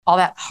all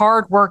that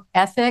hard work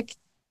ethic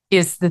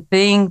is the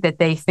thing that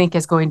they think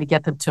is going to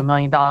get them to $1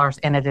 million,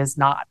 and it is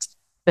not.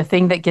 The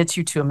thing that gets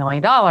you to $1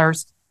 million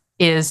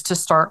is to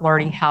start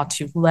learning how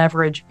to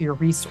leverage your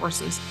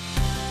resources.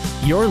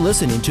 You're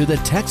listening to the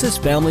Texas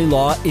Family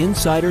Law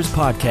Insiders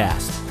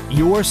Podcast,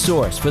 your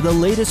source for the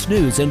latest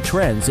news and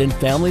trends in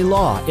family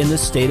law in the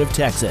state of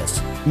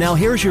Texas. Now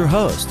here's your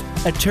host,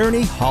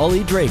 Attorney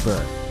Holly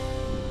Draper.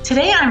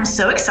 Today, I'm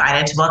so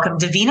excited to welcome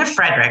Davina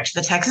Frederick to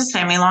the Texas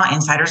Family Law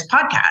Insiders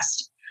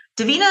Podcast.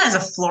 Davina is a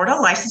Florida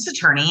licensed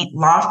attorney,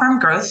 law firm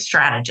growth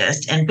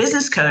strategist, and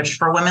business coach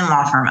for women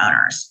law firm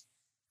owners.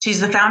 She's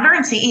the founder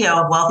and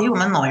CEO of Wealthy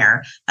Woman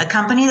Lawyer, a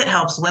company that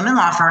helps women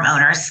law firm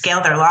owners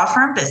scale their law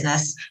firm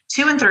business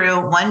to and through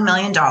 $1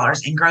 million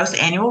in gross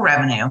annual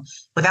revenue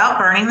without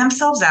burning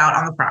themselves out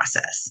on the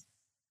process.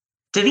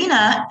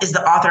 Davina is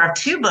the author of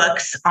 2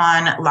 books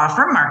on law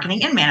firm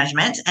marketing and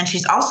management, and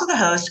she's also the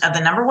host of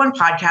the #1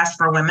 podcast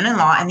for women in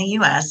law in the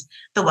U.S.,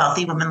 the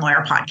Wealthy Woman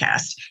Lawyer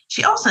podcast.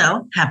 She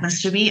also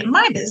happens to be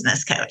my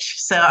business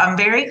coach. So I'm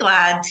very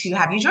glad to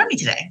have you join me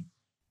today.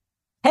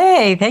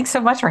 Hey, thanks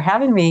so much for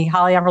having me,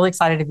 Holly. I'm really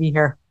excited to be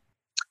here.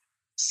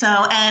 So,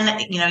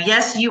 and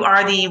yes, you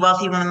are the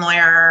Wealthy Woman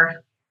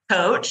Lawyer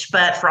coach,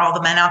 but for all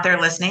the men out there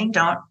listening,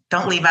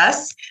 don't leave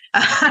us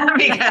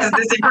because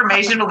this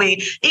information will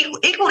be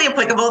equally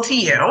applicable to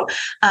you. So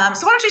why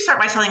don't you start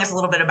by telling us a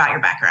little bit about your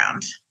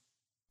background?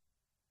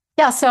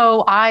 Yeah,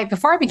 so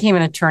before I became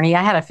an attorney,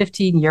 I had a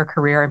 15-year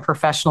career in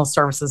professional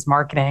services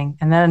marketing.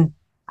 And then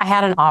I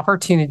had an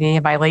opportunity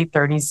in my late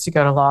 30s to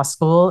go to law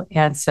school.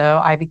 And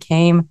so I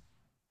became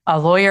a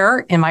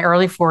lawyer in my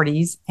early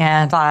 40s,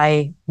 and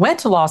I went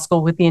to law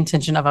school with the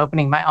intention of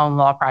opening my own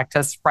law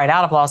practice right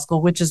out of law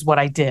school, which is what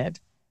I did.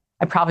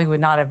 I probably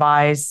would not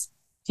advise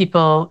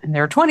people in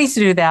their 20s to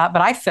do that,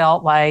 but I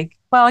felt like,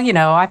 well,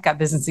 I've got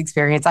business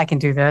experience. I can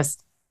do this.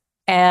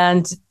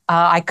 And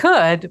I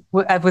could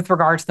with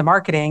regard to the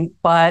marketing,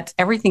 but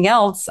everything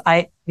else,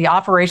 the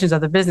operations of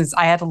the business,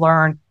 I had to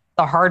learn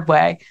the hard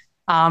way.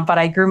 But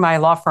I grew my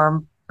law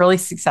firm really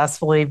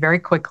successfully, very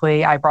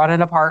quickly. I brought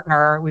in a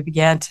partner. We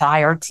began to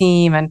hire a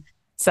team and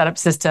set up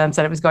systems,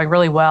 and it was going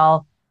really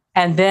well.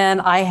 And then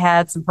I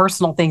had some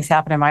personal things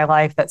happen in my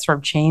life that sort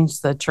of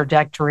changed the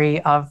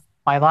trajectory of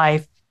my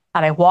life.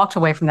 And I walked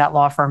away from that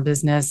law firm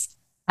business,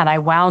 and I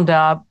wound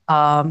up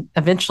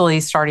eventually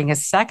starting a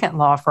second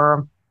law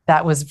firm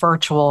that was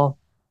virtual,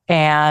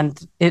 and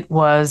it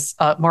was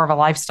more of a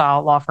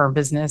lifestyle law firm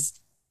business.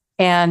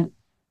 And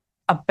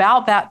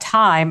about that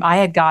time, I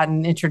had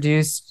gotten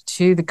introduced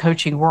to the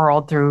coaching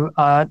world through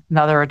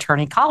another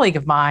attorney colleague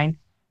of mine,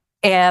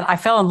 and I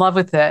fell in love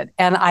with it.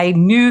 And I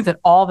knew that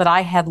all that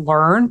I had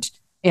learned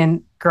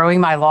in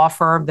growing my law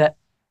firm, that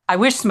I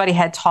wish somebody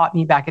had taught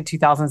me back in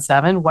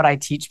 2007 what I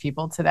teach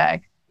people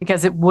today,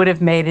 because it would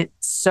have made it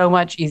so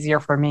much easier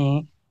for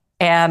me.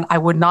 And I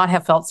would not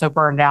have felt so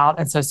burned out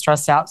and so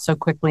stressed out so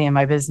quickly in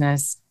my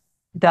business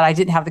that I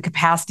didn't have the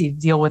capacity to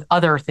deal with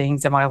other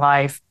things in my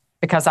life,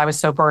 because I was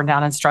so burned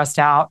out and stressed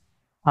out,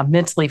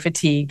 mentally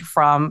fatigued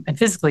and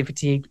physically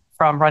fatigued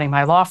from running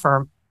my law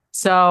firm.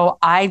 So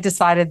I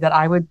decided that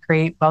I would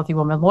create Wealthy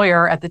Woman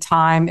Lawyer. At the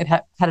time, it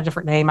had a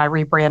different name. I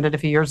rebranded a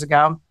few years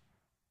ago,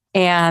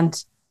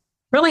 and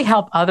really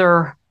help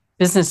other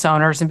business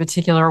owners, in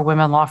particular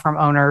women law firm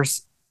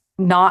owners,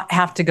 not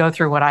have to go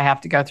through what I have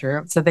to go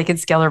through, so they can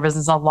scale their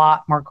business a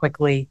lot more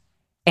quickly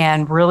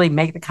and really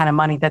make the kind of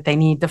money that they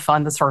need to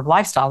fund the sort of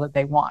lifestyle that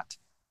they want.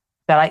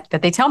 That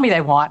they tell me they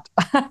want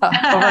over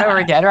and over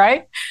again,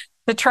 right?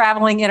 The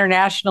traveling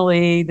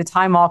internationally, the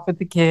time off with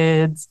the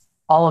kids,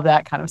 all of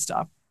that kind of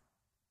stuff.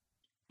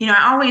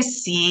 I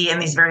always see in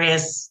these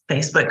various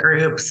Facebook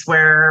groups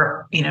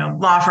where,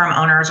 law firm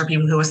owners or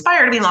people who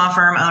aspire to be law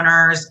firm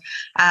owners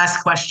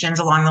ask questions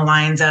along the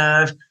lines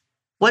of,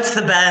 what's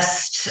the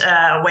best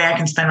way I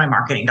can spend my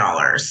marketing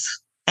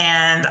dollars?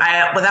 And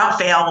I, without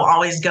fail, will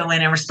always go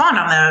in and respond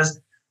on those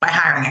by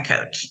hiring a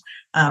coach.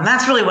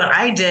 That's really what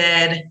I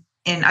did.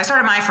 And I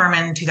started my firm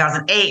in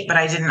 2008, but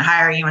I didn't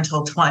hire you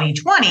until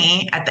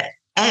 2020 at the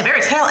very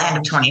tail end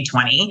of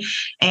 2020.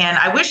 And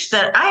I wish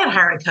that I had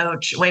hired a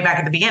coach way back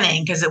at the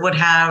beginning, because it would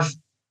have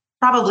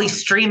probably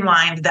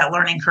streamlined that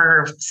learning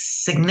curve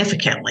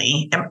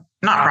significantly.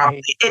 Not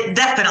probably, it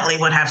definitely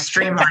would have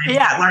streamlined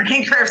that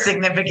learning curve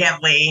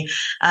significantly.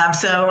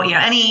 So,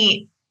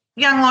 any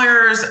young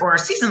lawyers or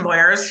seasoned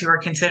lawyers who are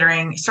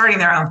considering starting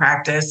their own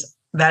practice,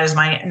 that is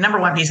my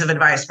 #1 piece of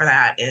advice for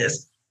that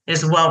is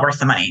well worth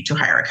the money to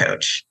hire a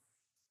coach.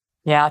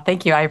 Yeah,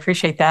 thank you. I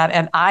appreciate that.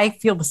 And I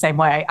feel the same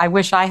way. I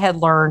wish I had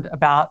learned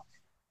about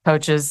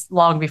coaches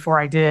long before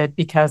I did,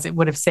 because it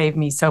would have saved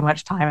me so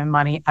much time and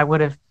money. I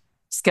would have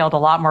scaled a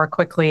lot more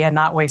quickly and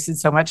not wasted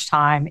so much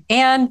time.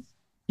 And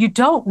you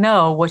don't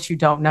know what you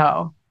don't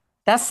know.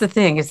 That's the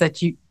thing, is that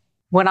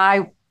when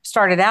I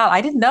started out,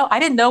 I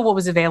didn't know what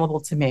was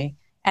available to me.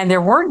 And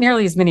there weren't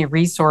nearly as many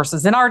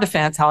resources. In our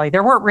defense, Holly,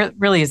 there weren't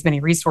really as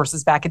many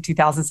resources back in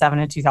 2007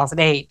 and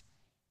 2008.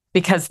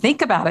 Because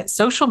think about it,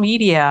 social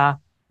media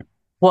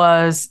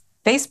was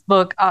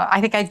Facebook. I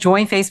think I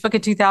joined Facebook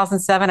in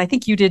 2007. I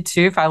think you did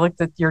too, if I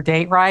looked at your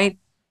date right.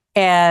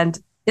 And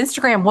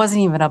Instagram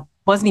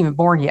wasn't even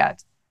born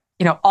yet.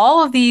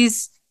 All of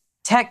these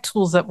tech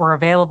tools that were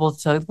available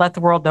to let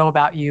the world know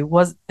about you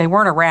they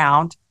weren't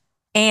around.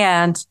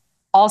 And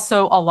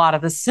also a lot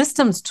of the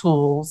systems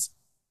tools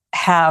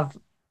have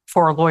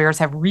for lawyers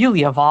have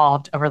really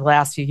evolved over the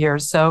last few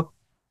years. So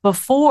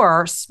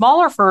before,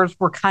 smaller firms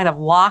were kind of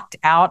locked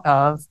out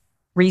of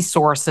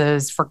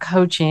resources for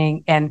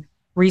coaching and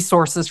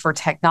resources for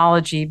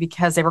technology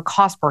because they were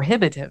cost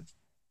prohibitive.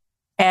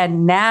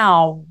 And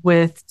now,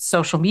 with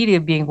social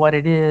media being what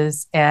it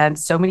is, and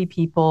so many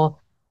people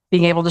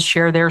being able to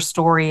share their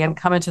story and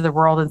come into the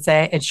world and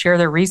say and share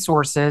their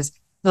resources,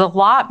 there's a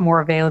lot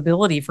more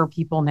availability for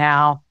people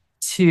now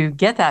to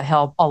get that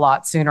help a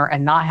lot sooner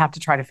and not have to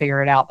try to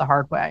figure it out the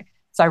hard way.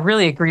 So I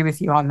really agree with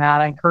you on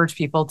that. I encourage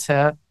people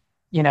to,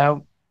 you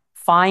know,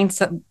 find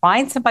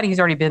somebody who's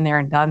already been there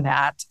and done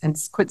that, and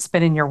quit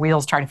spinning your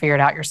wheels trying to figure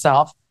it out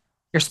yourself.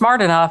 You're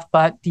smart enough,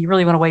 but do you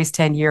really want to waste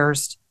 10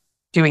 years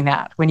doing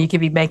that when you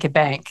could be making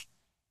bank?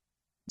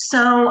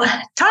 So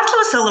talk to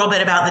us a little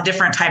bit about the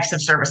different types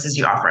of services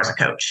you offer as a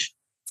coach.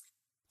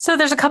 So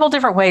there's a couple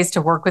different ways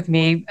to work with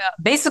me.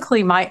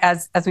 Basically,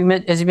 as you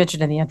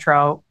mentioned in the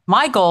intro,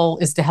 my goal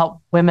is to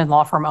help women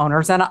law firm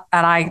owners. And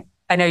I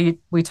know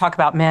we talk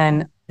about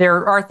men.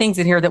 There are things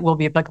in here that will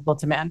be applicable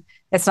to men.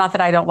 It's not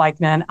that I don't like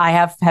men. I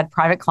have had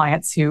private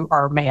clients who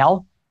are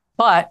male,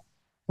 but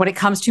when it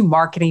comes to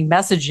marketing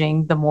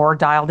messaging, the more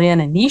dialed in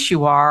and niche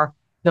you are,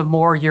 the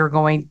more you're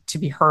going to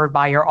be heard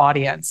by your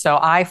audience. So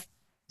I've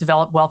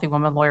developed Wealthy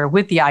Woman Lawyer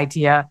with the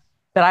idea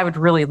that I would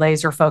really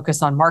laser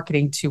focus on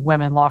marketing to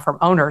women law firm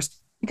owners,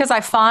 because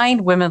I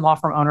find women law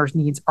firm owners'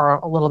 needs are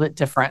a little bit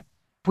different.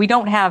 We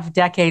don't have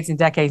decades and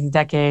decades and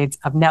decades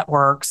of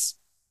networks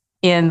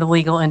in the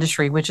legal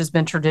industry, which has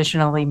been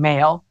traditionally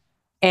male.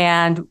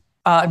 And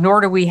nor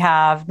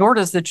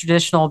does the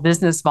traditional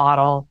business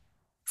model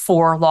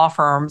for law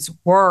firms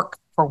work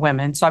for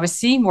women. So I was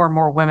seeing more and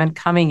more women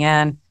coming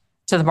in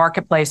to the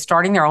marketplace,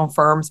 starting their own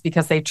firms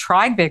because they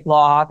tried big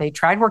law, they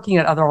tried working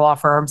at other law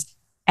firms,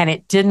 and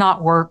it did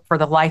not work for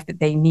the life that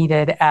they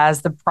needed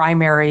as the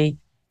primary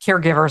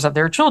caregivers of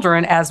their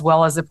children, as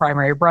well as the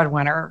primary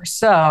breadwinner.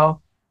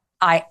 So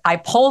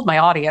I polled my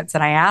audience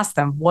and I asked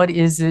them, why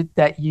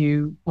did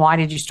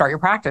you start your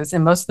practice?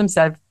 And most of them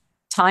said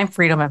time,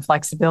 freedom, and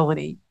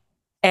flexibility.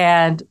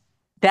 And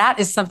that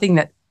is something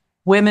that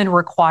women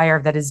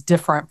require that is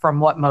different from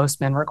what most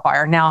men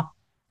require. Now,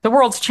 the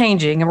world's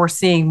changing and we're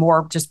seeing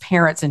more just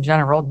parents in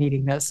general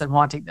needing this and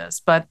wanting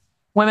this, but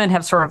women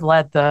have sort of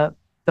led the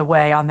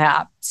way on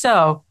that.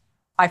 So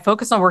I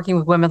focus on working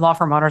with women law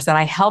firm owners and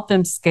I help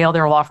them scale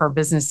their law firm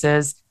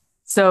businesses.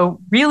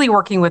 So really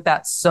working with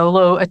that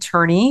solo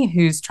attorney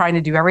who's trying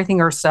to do everything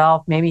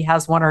herself, maybe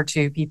has one or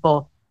two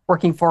people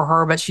working for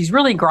her, but she's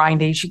really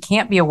grinding. She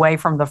can't be away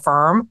from the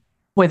firm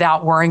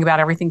without worrying about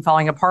everything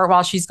falling apart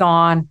while she's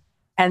gone,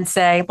 and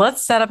say,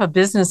 let's set up a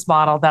business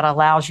model that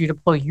allows you to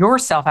pull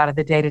yourself out of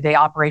the day-to-day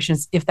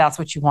operations if that's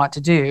what you want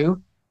to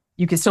do.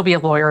 You can still be a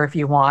lawyer if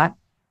you want,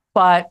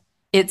 but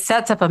it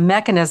sets up a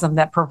mechanism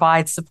that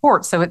provides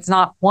support. So it's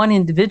not one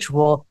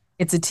individual,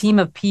 it's a team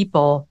of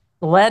people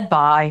led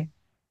by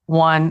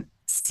one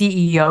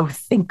CEO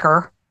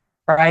thinker,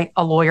 right?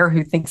 A lawyer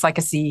who thinks like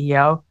a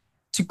CEO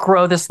to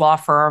grow this law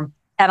firm.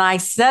 And I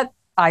set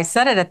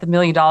it at the $1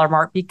 million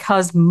mark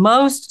because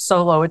most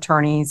solo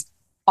attorneys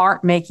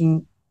aren't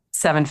making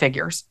 7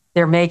 figures.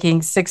 They're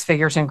making 6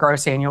 figures in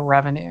gross annual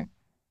revenue.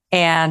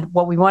 And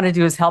what we want to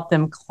do is help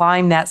them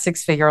climb that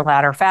 6-figure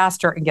ladder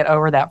faster and get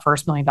over that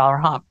first $1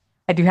 million hump.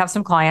 I do have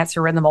some clients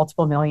who are in the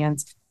multiple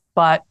millions,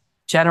 but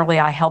generally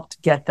I help to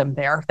get them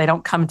there. They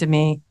don't come to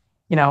me,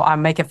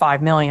 I'm making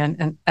 5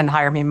 million and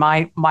hire me.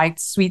 My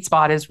sweet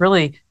spot is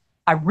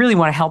I really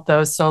want to help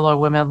those solo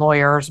women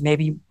lawyers,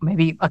 maybe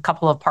a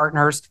couple of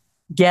partners,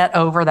 get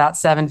over that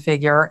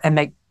 7-figure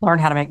and learn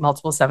how to make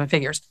multiple 7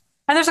 figures.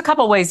 And there's a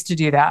couple of ways to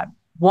do that.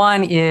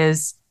 One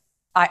is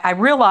I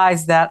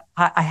realized that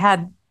I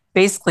had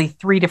basically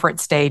 3 different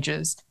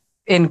stages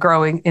in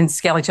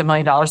scaling to $1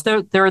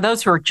 million. There are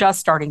those who are just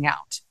starting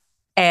out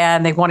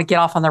and they want to get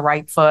off on the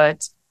right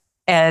foot.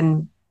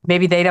 And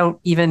maybe they don't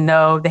even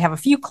know they have a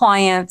few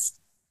clients,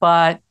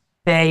 but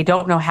they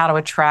don't know how to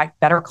attract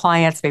better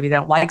clients. Maybe they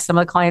don't like some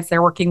of the clients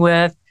they're working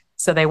with.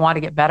 So they want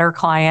to get better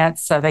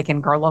clients so they can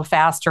grow a little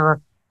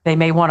faster. They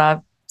may want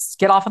to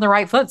get off on the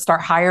right foot,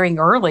 start hiring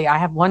early. I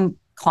have one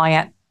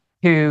client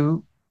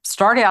who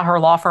started out her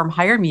law firm,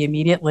 hired me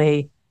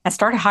immediately, and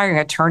started hiring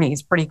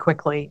attorneys pretty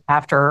quickly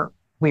after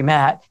we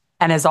met,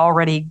 and has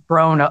already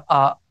grown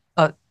a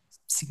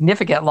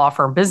significant law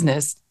firm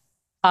business.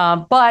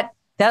 But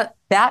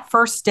that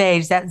first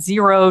stage, that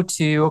 $0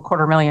 to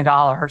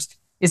 $250,000,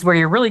 is where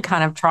you're really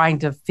kind of trying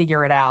to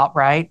figure it out,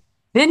 right?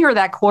 Then you're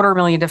that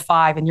 $250,000 to $5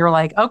 million, and you're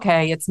like,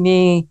 okay, it's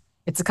me,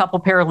 it's a couple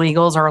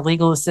paralegals or a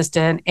legal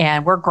assistant,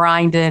 and we're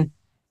grinding,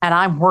 and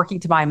I'm working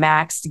to my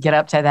max to get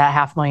up to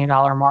that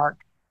 $500,000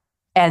 mark.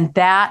 And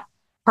that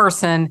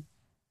person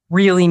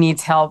really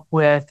needs help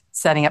with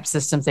setting up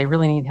systems. They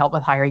really need help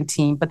with hiring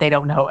team, but they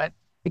don't know it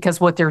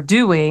because what they're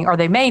doing, or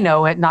they may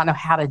know it, not know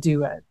how to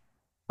do it.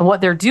 And what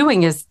they're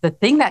doing is the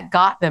thing that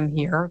got them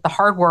here, the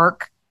hard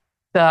work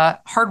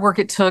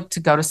it took to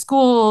go to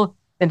school,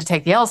 then to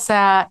take the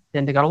LSAT,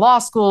 then to go to law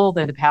school,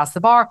 then to pass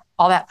the bar,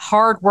 all that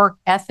hard work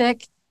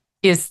ethic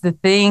is the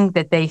thing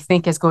that they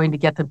think is going to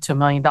get them to $1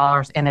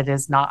 million, and it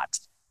is not.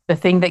 The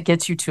thing that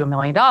gets you to $1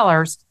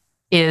 million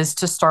is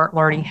to start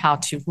learning how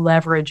to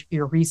leverage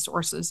your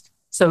resources.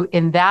 So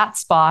in that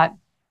spot,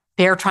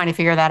 they're trying to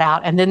figure that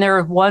out. And then there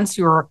are ones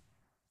who are,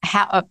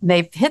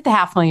 they've hit the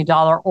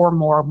 $500,000 or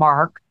more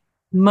mark,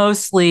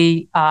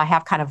 mostly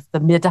have kind of the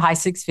mid to high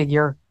six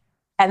figure,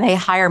 and they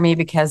hire me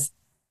because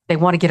they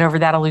want to get over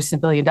that elusive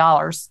 $1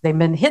 billion. They've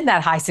been hitting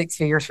that high six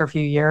figures for a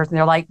few years, and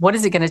they're like, what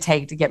is it going to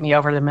take to get me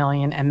over the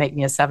million and make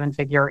me a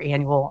 7-figure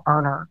annual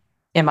earner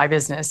in my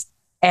business?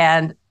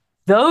 And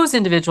those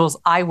individuals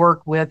I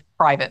work with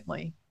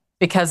privately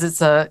because it's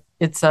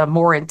a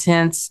more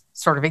intense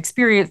sort of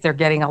experience. They're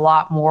getting a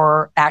lot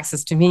more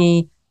access to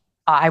me.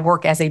 I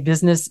work as a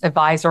business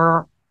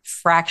advisor,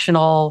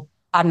 fractional.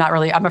 I'm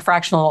a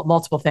fractional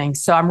multiple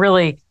things. So I'm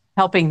really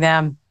helping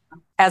them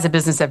as a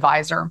business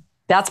advisor.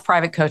 That's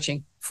private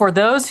coaching. For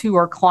those who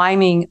are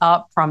climbing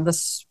up from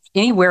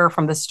anywhere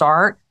from the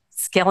start,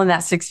 scaling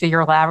that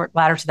 6-figure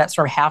ladder to that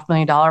sort of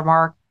 $500,000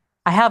 mark,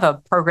 I have a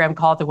program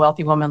called the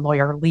Wealthy Woman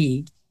Lawyer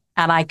League.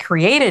 And I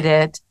created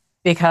it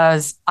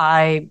because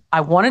I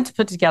wanted to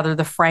put together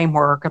the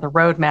framework or the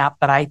roadmap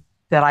that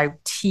I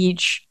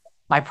teach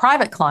my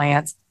private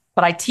clients,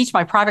 but I teach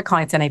my private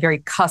clients in a very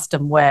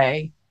custom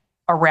way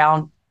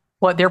around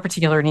what their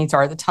particular needs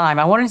are at the time.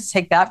 I wanted to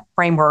take that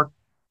framework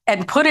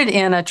and put it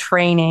in a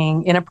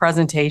training, in a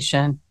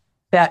presentation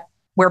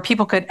where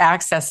people could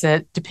access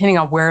it depending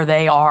on where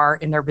they are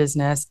in their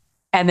business,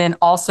 and then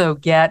also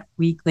get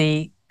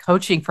weekly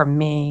coaching from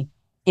me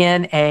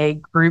in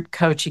a group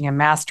coaching and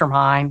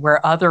mastermind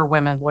where other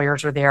women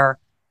lawyers are there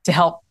to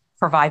help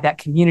provide that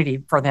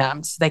community for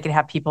them so they can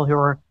have people who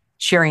are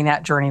sharing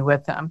that journey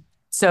with them.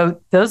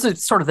 So those are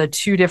sort of the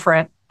two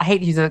different, I hate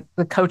to use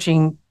the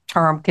coaching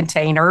term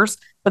containers,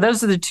 but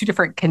those are the two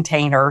different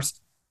containers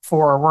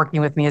for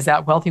working with me, is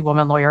that Wealthy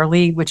Woman Lawyer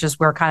League, which is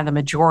where kind of the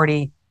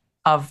majority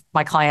of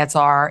my clients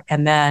are.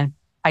 And then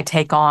I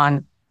take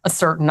on a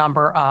certain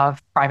number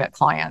of private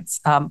clients.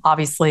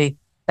 Obviously,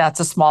 that's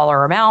a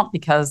smaller amount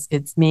because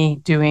it's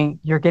me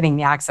you're getting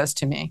the access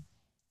to me.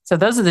 So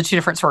those are the two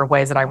different sort of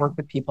ways that I work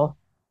with people.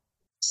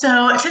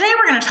 So today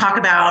we're going to talk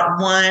about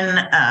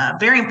one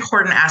very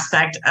important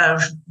aspect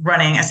of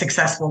running a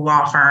successful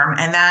law firm,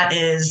 and that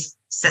is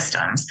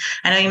systems.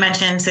 I know you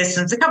mentioned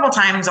systems a couple of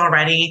times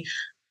already.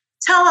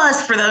 Tell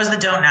us, for those that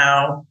don't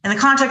know, in the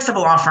context of a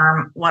law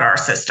firm, what are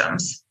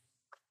systems?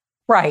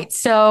 Right.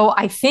 So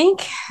I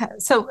think,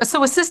 so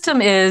a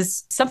system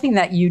is something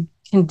that you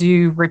can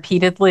do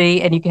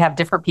repeatedly, and you can have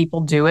different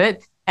people do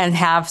it and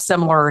have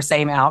similar or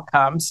same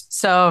outcomes.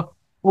 So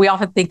we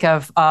often think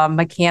of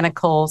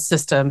mechanical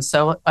systems.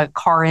 So a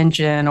car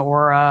engine,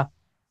 or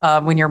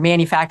when you're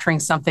manufacturing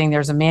something,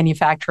 there's a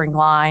manufacturing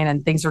line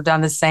and things are done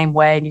the same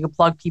way, and you can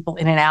plug people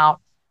in and out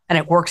and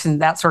it works in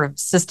that sort of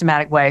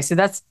systematic way. So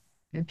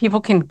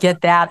people can get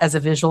that as a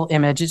visual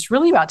image. It's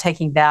really about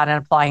taking that and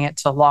applying it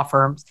to law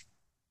firms.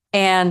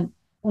 And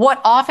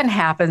what often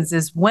happens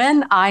is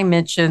when I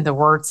mention the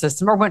word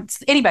system, or when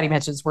anybody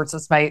mentions the word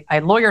system, a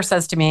lawyer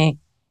says to me,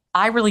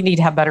 I really need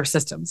to have better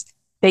systems.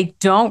 They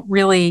don't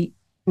really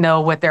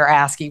know what they're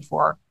asking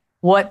for,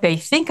 what they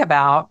think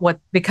about,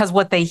 because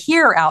what they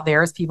hear out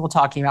there is people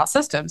talking about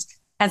systems.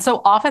 And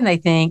so often they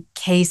think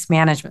case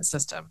management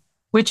system,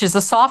 which is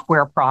a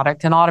software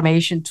product, an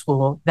automation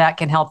tool that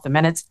can help them.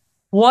 And it's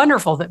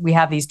wonderful that we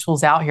have these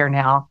tools out here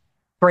now,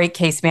 great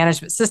case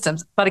management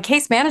systems. But a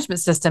case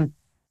management system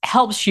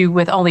helps you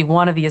with only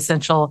one of the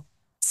essential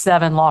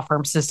 7 law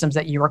firm systems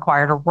that you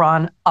require to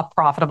run a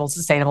profitable,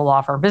 sustainable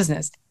law firm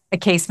business. A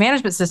case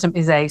management system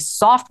is a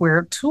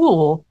software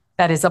tool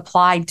that is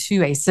applied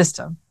to a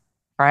system,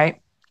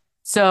 right?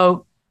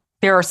 So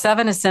there are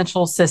 7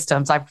 essential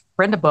systems. I've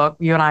written a book.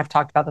 You and I have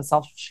talked about this.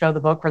 I'll show the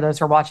book for those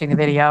who are watching the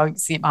video. You can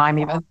see it behind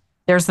me, but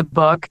there's the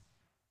book.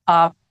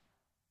 7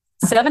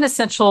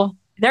 essential,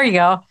 there you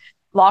go,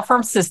 law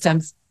firm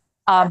systems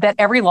that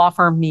every law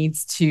firm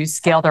needs to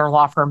scale their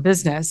law firm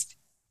business.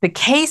 The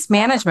case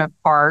management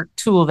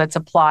tool that's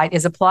applied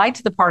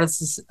to the part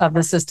of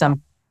the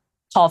system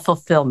called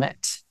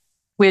fulfillment,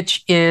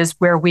 which is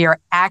where we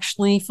are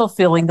actually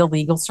fulfilling the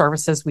legal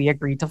services we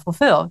agreed to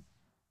fulfill.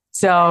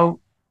 So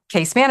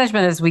case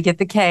management is we get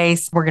the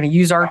case, we're going to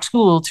use our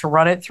tool to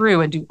run it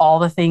through and do all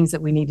the things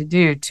that we need to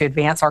do to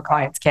advance our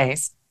client's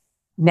case.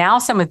 Now,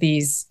 some of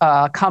these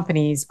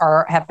companies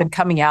have been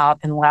coming out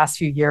in the last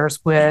few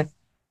years with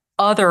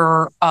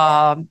other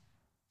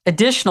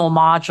additional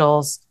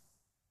modules,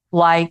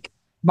 like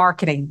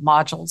marketing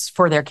modules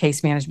for their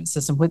case management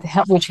system,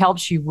 which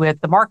helps you with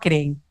the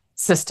marketing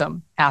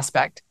system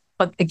aspect.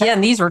 But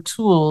again, these are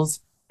tools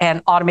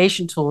and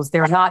automation tools.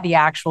 They're not the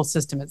actual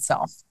system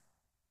itself.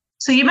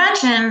 So you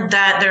mentioned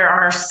that there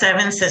are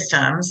 7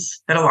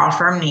 systems that a law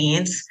firm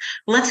needs.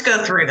 Let's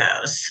go through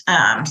those.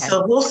 Okay.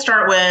 So we'll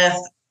start with,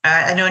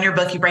 I know in your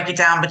book, you break it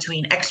down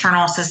between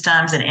external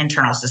systems and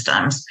internal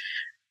systems.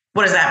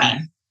 What does that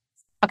mean?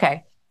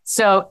 Okay.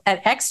 So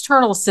an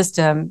external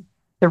system,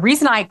 the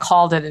reason I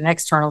called it an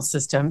external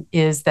system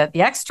is that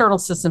the external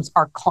systems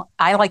are,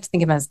 I like to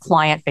think of them as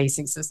client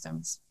facing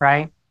systems,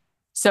 right?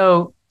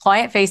 So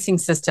client facing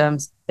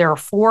systems, there are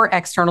four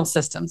external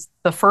systems.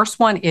 The first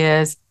one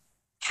is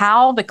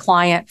how the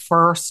client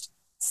first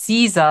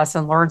sees us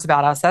and learns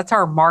about us. That's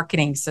our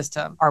marketing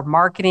system, our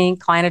marketing,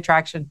 client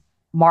attraction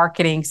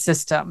marketing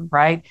system,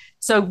 right?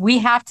 So we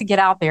have to get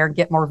out there and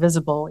get more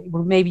visible.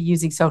 We may be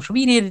using social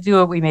media to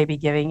do it. We may be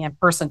giving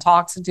in-person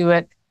talks to do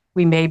it.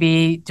 We may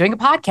be doing a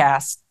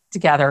podcast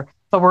together,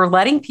 but we're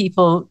letting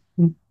people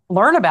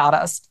learn about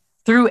us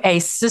through a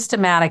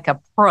systematic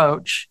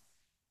approach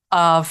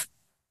of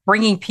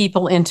bringing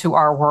people into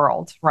our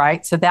world,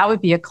 right? So that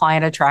would be a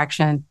client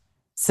attraction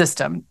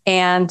system.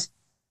 And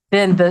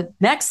then the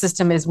next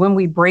system is when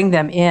we bring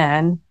them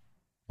in,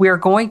 we're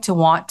going to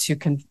want to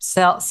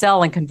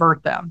sell and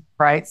convert them,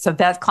 right? So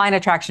that client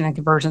attraction and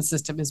conversion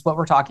system is what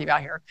we're talking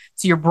about here.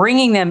 So you're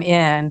bringing them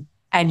in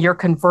and you're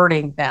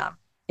converting them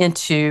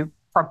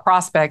from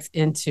prospects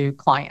into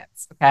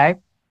clients, okay?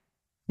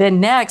 Then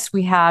next,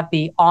 we have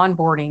the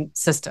onboarding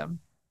system.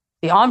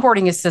 The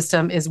onboarding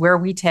system is where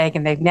we take,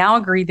 and they've now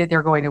agreed that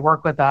they're going to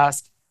work with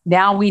us.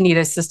 Now we need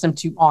a system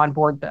to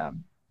onboard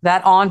them.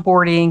 That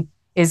onboarding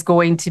is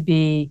going to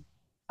be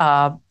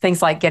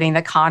things like getting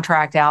the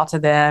contract out to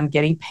them,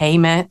 getting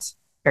payment,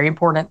 very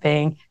important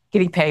thing,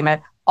 getting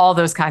payment, all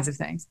those kinds of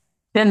things.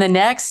 Then the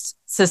next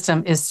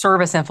system is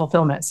service and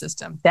fulfillment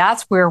system.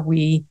 That's where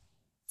we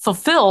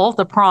fulfill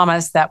the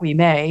promise that we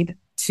made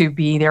to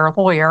be their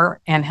lawyer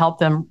and help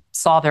them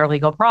solve their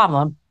legal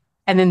problem.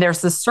 And then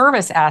there's the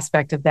service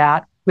aspect of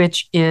that,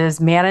 which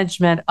is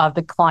management of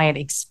the client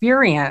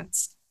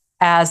experience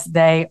as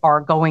they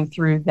are going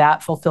through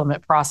that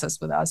fulfillment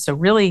process with us. So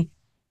really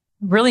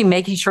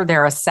making sure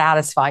they're a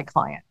satisfied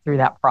client through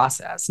that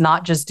process,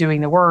 not just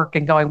doing the work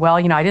and going, well,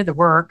 I did the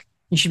work,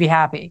 you should be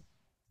happy.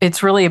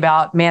 It's really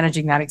about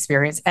managing that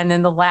experience. And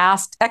then the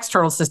last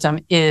external system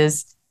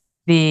is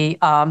the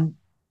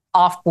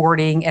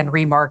offboarding and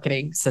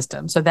remarketing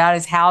system. So that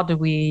is how do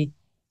we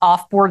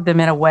offboard them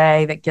in a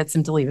way that gets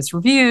them to leave us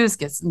reviews,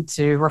 gets them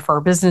to refer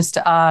business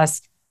to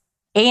us.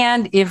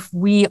 And if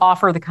we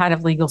offer the kind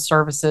of legal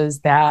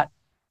services that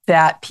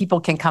people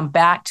can come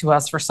back to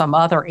us for some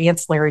other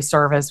ancillary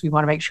service, we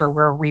want to make sure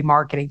we're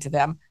remarketing to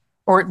them,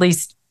 or at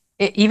least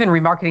even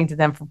remarketing to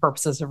them for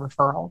purposes of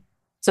referral.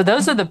 So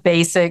those are the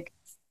basic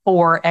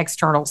four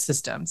external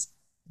systems.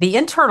 The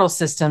internal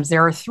systems,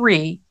 there are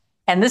three,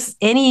 and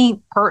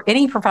any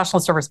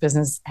professional service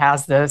business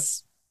has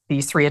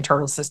these three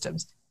internal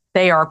systems.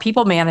 They are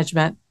people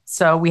management.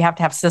 So we have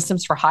to have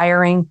systems for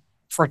hiring,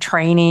 for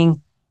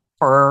training,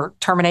 for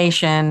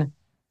termination,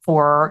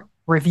 for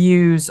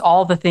reviews,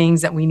 all the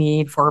things that we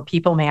need for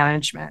people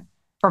management.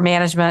 For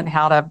management,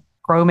 how to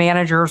grow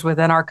managers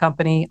within our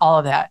company, all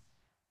of that.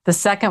 The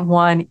second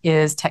one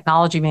is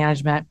technology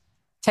management.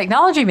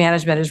 Technology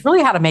management is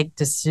really how to make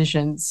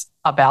decisions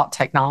about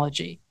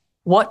technology.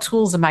 What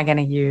tools am I going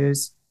to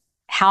use?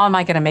 How am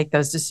I going to make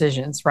those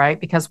decisions, right?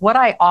 Because what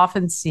I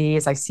often see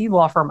is I see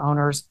law firm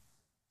owners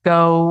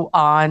go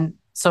on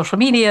social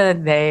media,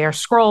 they are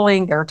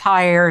scrolling, they're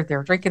tired,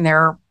 they're drinking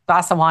their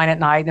glass of wine at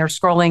night, they're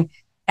scrolling,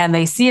 and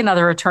they see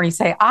another attorney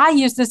say, I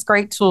use this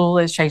great tool,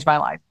 it's changed my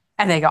life.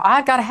 And they go,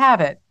 I've got to have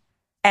it.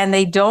 And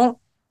they don't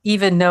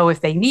even know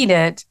if they need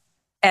it.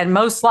 And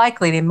most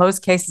likely, in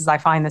most cases, I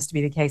find this to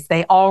be the case,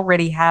 they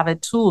already have a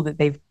tool that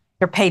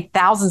they're paid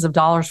thousands of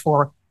dollars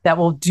for that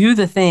will do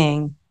the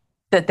thing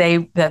that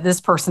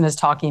this person is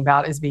talking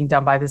about is being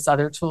done by this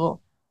other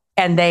tool.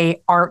 And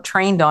they aren't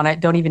trained on it,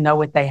 don't even know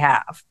what they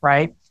have,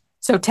 right?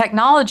 So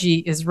technology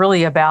is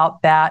really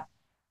about that.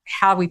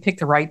 How do we pick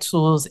the right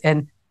tools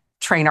and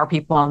train our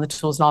people on the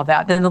tools and all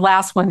that? Then the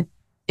last one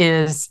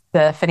is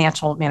the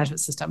financial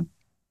management system.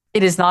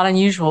 It is not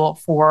unusual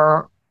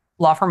for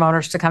law firm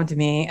owners to come to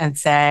me and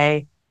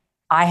say,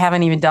 I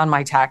haven't even done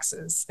my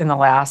taxes in the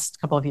last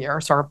couple of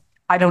years, or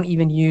I don't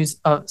even use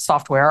a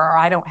software, or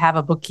I don't have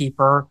a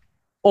bookkeeper,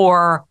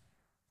 or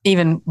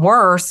even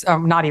worse,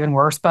 not even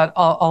worse, but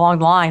along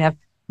the line of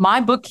my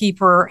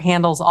bookkeeper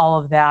handles all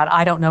of that.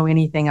 I don't know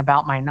anything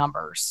about my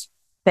numbers.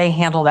 They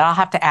handle that. I'll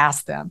have to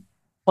ask them.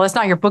 Well, it's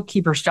not your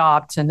bookkeeper's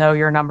job to know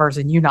your numbers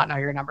and you not know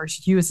your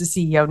numbers. You as the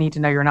CEO need to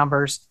know your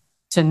numbers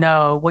to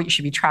know what you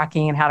should be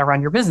tracking and how to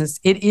run your business.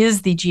 It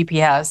is the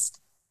GPS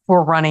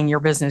for running your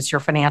business,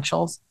 your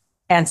financials.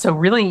 And so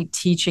really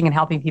teaching and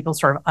helping people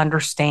sort of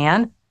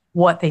understand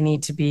what they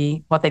need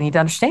to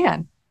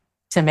understand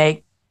to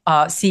make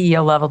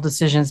CEO level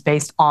decisions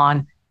based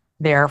on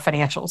their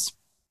financials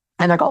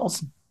and their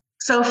goals.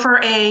 So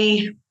for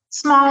a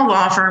small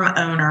law firm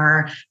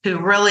owner who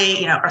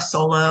really, are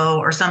solo,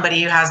 or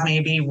somebody who has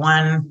maybe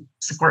one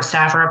support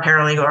staff or a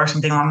paralegal or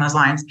something along those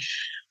lines,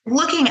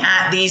 looking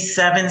at these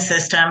 7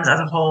 systems as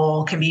a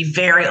whole can be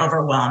very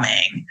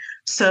overwhelming.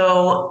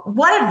 So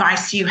what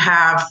advice do you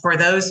have for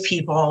those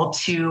people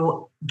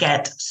to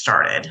get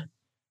started?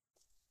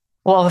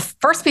 Well, the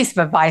first piece of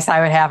advice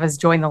I would have is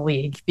join the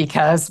league,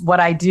 because what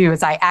I do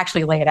is I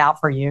actually lay it out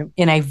for you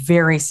in a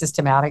very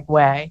systematic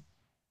way.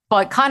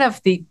 But kind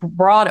of the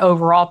broad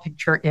overall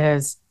picture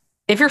is,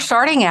 if you're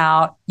starting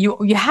out, you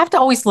have to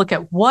always look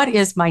at, what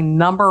is my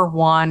number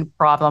one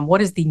problem?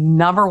 What is the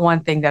number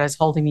one thing that is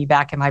holding me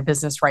back in my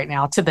business right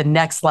now to the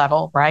next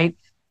level, right?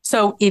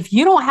 So if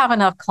you don't have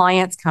enough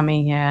clients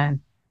coming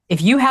in,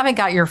 if you haven't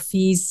got your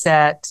fees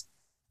set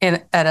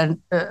in at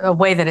a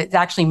way that it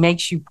actually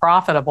makes you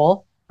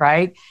profitable,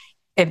 right?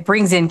 It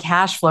brings in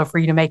cash flow for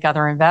you to make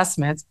other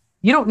investments.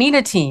 You don't need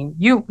a team.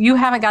 You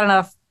haven't got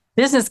enough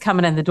business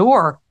coming in the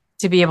door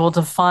to be able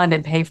to fund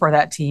and pay for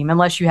that team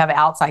unless you have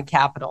outside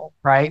capital,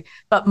 right?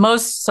 But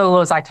most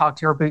solos I talk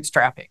to are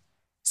bootstrapping.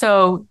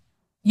 So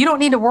you don't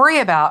need to worry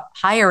about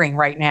hiring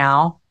right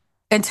now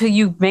until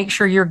you make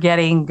sure you're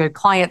getting good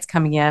clients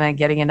coming in and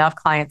getting enough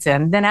clients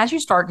in. Then as you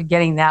start to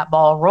getting that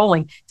ball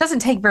rolling, it doesn't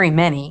take very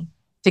many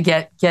to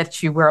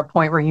get you where a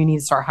point where you need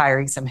to start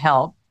hiring some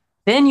help.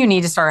 Then you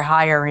need to start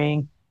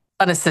hiring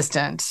an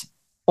assistant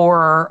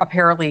or a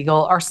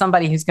paralegal or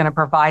somebody who's going to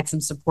provide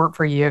some support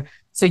for you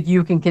so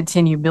you can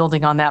continue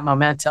building on that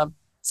momentum.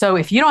 So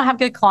if you don't have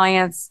good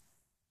clients,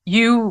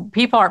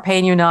 people aren't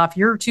paying you enough,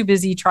 you're too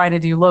busy trying to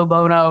do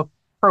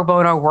pro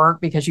bono work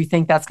because you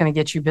think that's going to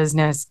get you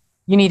business.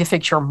 You need to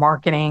fix your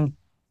marketing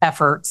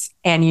efforts,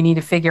 and you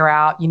need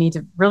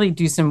to really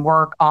do some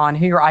work on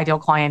who your ideal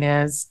client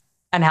is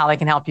and how they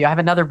can help you. I have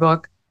another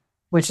book,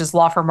 which is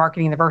Law Firm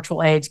Marketing in the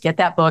Virtual Age. Get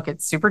that book.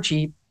 It's super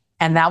cheap,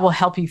 and that will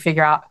help you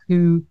figure out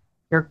who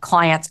your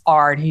clients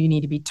are and who you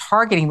need to be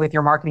targeting with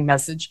your marketing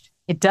message.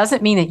 It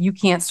doesn't mean that you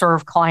can't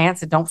serve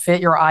clients that don't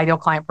fit your ideal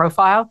client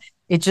profile.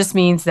 It just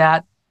means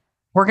that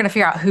we're going to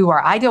figure out who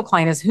our ideal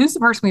client is, who's the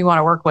person we want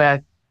to work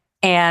with,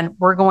 and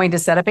we're going to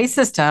set up a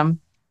system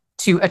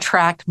to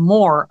attract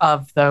more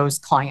of those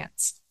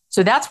clients.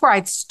 So that's where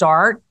I'd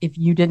start if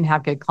you didn't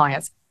have good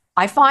clients.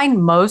 I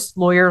find most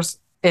lawyers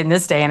in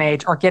this day and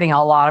age are getting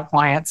a lot of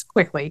clients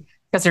quickly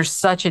because there's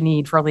such a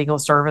need for legal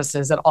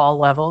services at all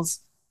levels.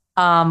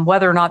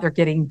 Whether or not they're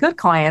getting good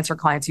clients or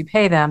clients who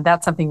pay them,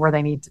 that's something where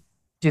they need to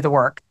do the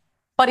work.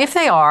 But if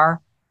they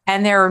are,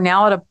 and they're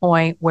now at a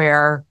point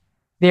where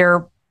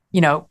they're,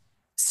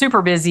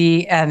 super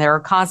busy and they're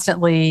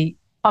constantly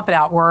pumping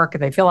out work,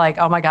 and they feel like,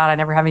 oh my God, I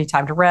never have any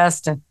time to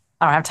rest, and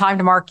I don't have time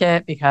to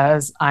market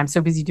because I'm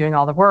so busy doing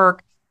all the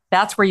work.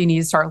 That's where you need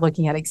to start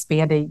looking at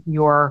expanding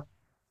your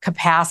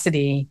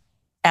capacity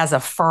as a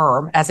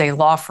firm, as a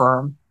law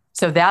firm.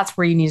 So that's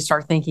where you need to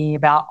start thinking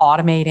about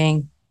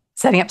automating,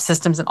 setting up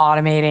systems and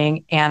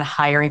automating, and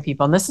hiring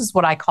people. And this is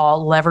what I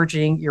call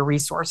leveraging your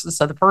resources.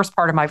 So the first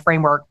part of my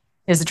framework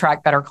is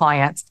attract better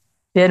clients.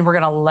 Then we're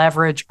going to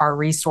leverage our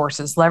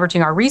resources.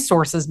 Leveraging our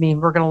resources means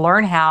we're going to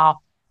learn how,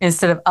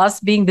 instead of us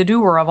being the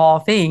doer of all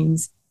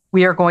things,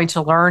 we are going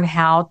to learn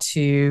how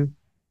to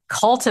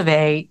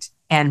cultivate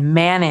and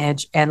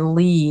manage and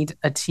lead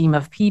a team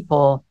of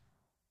people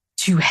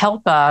to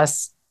help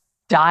us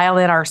dial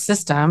in our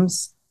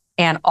systems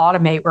and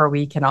automate where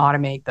we can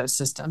automate those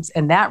systems.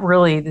 And that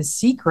really, the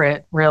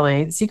secret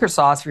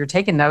sauce, if you're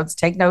taking notes,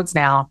 take notes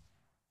now,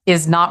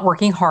 is not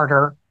working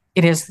harder.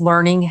 It is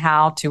learning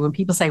how to, when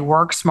people say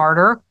work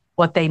smarter,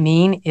 what they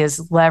mean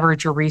is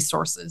leverage your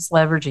resources,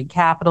 leveraging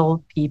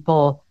capital,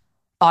 people,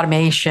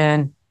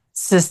 automation,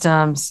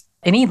 systems,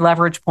 any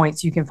leverage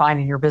points you can find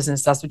in your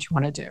business. That's what you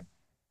want to do.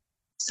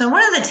 So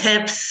one of the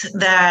tips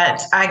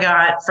that I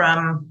got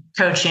from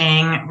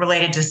coaching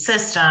related to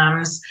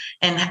systems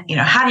and,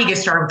 how do you get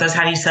started with those?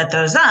 How do you set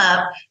those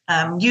up?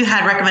 You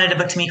had recommended a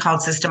book to me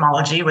called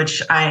Systemology,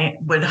 which I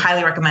would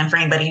highly recommend for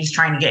anybody who's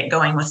trying to get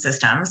going with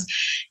systems.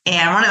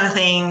 And one of the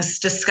things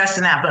discussed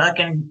in that book,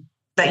 and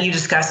that you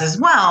discuss as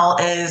well,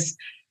 is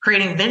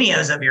creating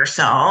videos of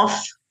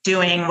yourself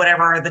doing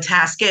whatever the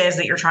task is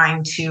that you're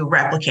trying to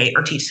replicate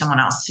or teach someone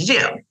else to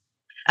do.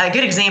 A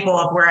good example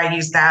of where I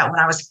used that when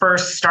I was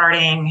first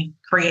starting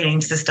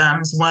creating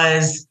systems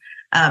was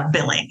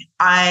billing.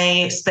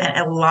 I spent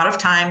a lot of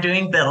time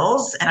doing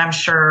bills, and I'm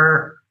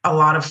sure a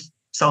lot of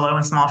solo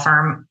and small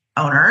firm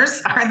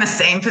owners are in the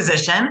same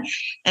position.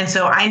 And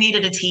so I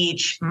needed to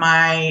teach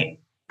a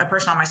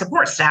person on my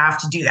support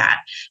staff to do that.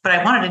 But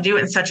I wanted to do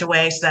it in such a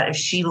way so that if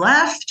she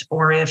left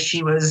or if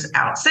she was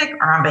out sick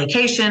or on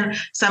vacation,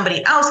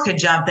 somebody else could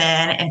jump in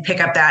and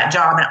pick up that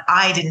job, and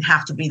I didn't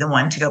have to be the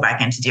one to go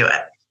back in to do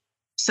it.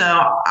 So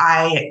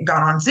I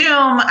got on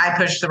Zoom, I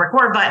pushed the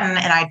record button,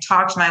 and I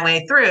talked my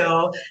way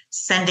through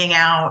sending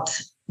out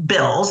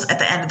bills at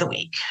the end of the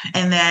week.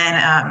 And then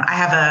I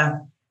have a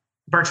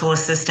virtual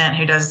assistant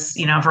who does,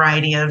 a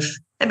variety of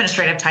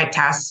administrative type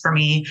tasks for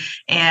me.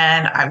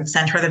 And I would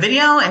send her the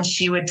video and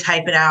she would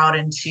type it out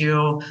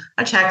into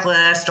a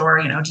checklist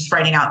or, just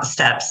writing out the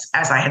steps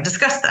as I had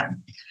discussed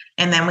them.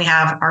 And then we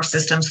have our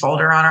systems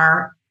folder on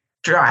our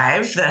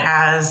drive that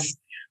has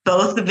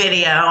both the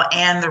video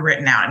and the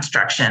written out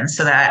instructions,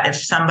 so that if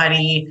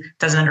somebody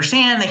doesn't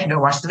understand, they can go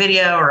watch the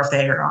video, or if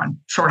they are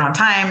short on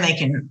time, they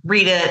can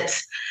read it.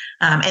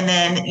 And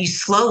then you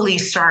slowly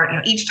start,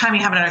 each time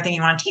you have another thing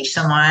you want to teach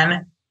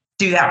someone,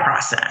 do that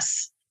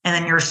process. and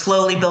then you're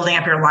slowly building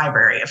up your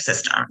library of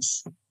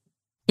systems.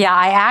 Yeah,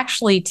 I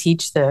actually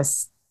teach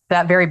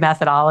that very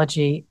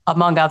methodology,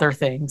 among other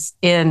things,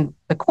 in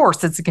the course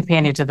that's a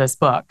companion to this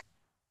book.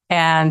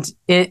 And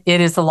it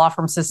is the Law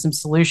Firm System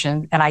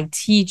Solution. And I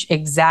teach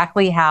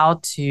exactly how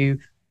to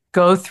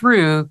go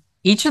through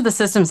each of the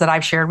systems that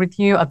I've shared with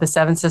you, of the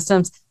 7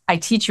 systems. I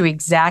teach you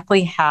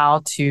exactly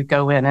how to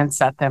go in and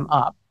set them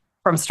up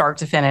from start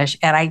to finish.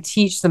 And I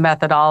teach the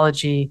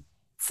methodology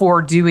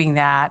for doing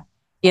that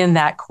in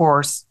that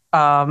course.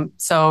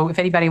 So if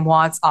anybody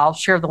wants, I'll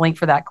share the link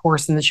for that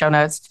course in the show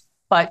notes.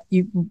 But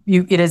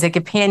it is a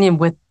companion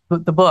with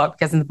the book,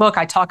 because in the book,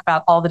 I talk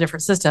about all the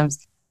different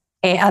systems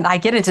and I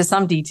get into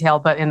some detail,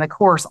 but in the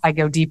course, I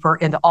go deeper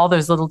into all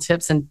those little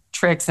tips and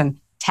tricks and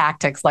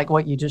tactics like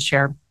what you just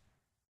shared.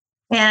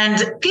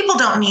 And people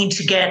don't need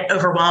to get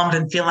overwhelmed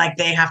and feel like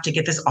they have to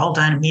get this all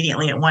done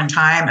immediately at one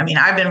time. I mean,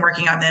 I've been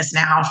working on this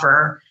now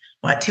for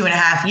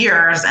 2.5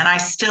 years, and I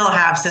still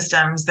have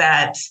systems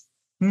that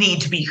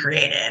need to be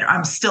created.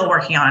 I'm still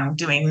working on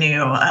doing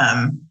new,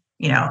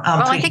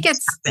 I think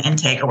it's the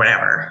intake or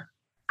whatever.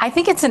 I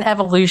think it's an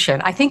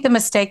evolution. I think the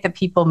mistake that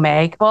people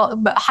make, but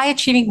high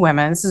achieving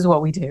women, this is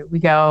what we do. We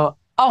go,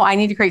 oh, I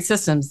need to create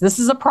systems. This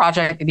is a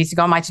project that needs to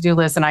go on my to-do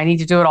list, and I need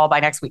to do it all by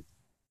next week.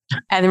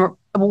 And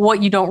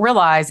what you don't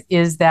realize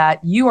is that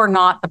you are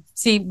not,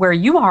 where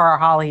you are,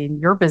 Holly, in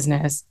your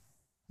business,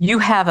 you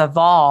have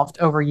evolved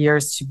over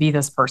years to be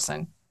this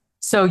person.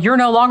 So you're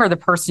no longer the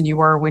person you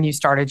were when you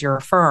started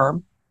your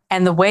firm.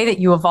 And the way that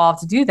you evolved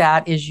to do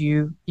that is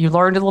you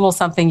learned a little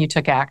something, you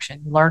took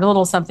action. You learned a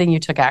little something, you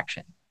took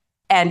action.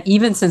 And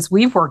even since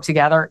we've worked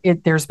together,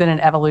 there's been an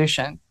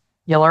evolution.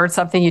 You learned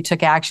something, you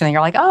took action, and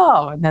you're like,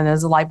 oh, and then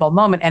there's a light bulb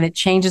moment, and it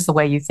changes the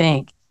way you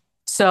think.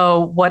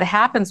 So what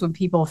happens when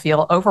people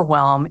feel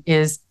overwhelmed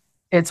is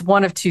it's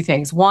one of two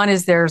things. One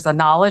is there's a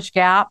knowledge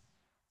gap.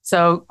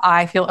 So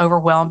I feel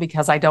overwhelmed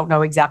because I don't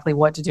know exactly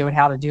what to do and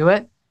how to do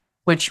it,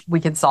 which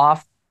we can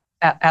solve,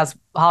 as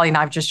Holly and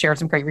I have just shared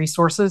some great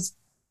resources.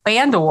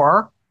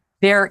 Or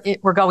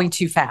we're going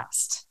too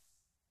fast.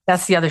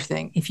 That's the other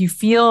thing. If you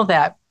feel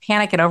that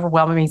panic and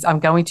overwhelm means I'm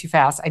going too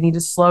fast, I need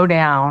to slow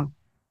down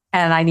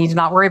and I need to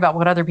not worry about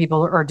what other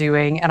people are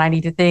doing. And I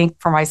need to think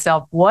for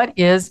myself, what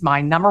is my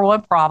number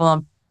one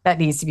problem that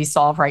needs to be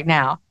solved right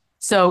now?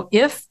 So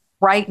if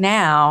right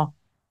now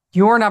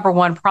your number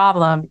one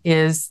problem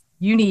is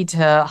you need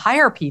to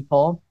hire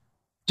people,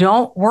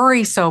 don't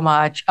worry so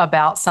much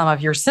about some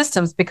of your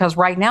systems, because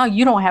right now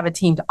you don't have a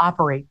team to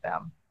operate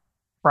them,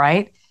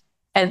 right?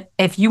 And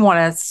if you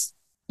want to,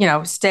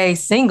 stay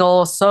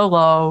single,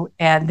 solo,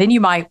 and then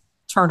you might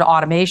turn to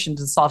automation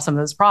to solve some of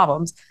those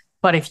problems.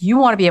 But if you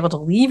want to be able to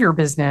leave your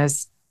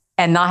business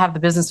and not have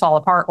the business fall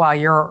apart while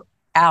you're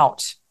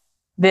out,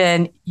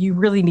 then you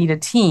really need a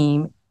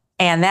team.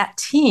 And that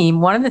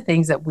team, one of the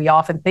things that we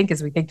often think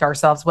is we think to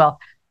ourselves, well,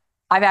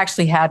 I've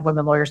actually had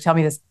women lawyers tell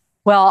me this,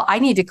 well, I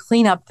need to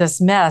clean up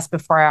this mess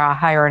before I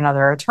hire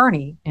another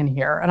attorney in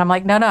here. And I'm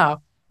like,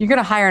 no, you're going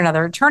to hire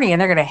another attorney and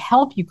they're going to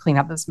help you clean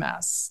up this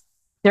mess.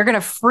 They're going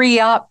to free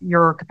up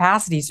your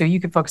capacity so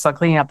you can focus on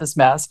cleaning up this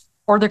mess,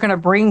 or they're going to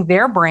bring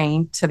their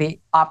brain to the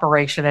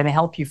operation and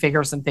help you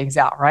figure some things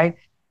out, right?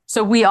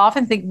 So we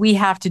often think we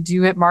have to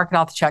do it, mark it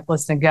off the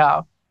checklist and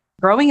go.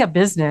 Growing a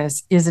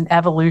business is an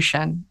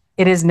evolution.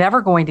 It is never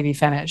going to be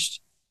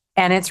finished.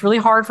 And it's really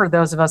hard for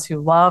those of us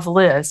who love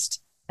lists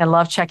and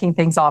love checking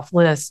things off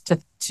lists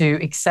to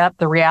accept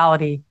the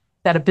reality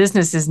that a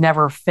business is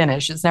never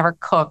finished. It's never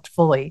cooked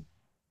fully,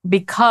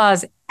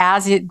 because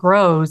as it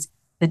grows,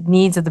 the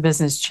needs of the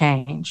business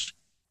change.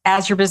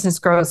 As your business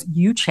grows,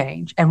 you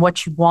change, and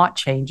what you want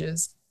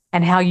changes,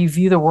 and how you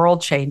view the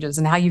world changes,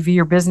 and how you view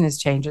your business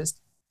changes.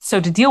 So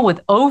to deal with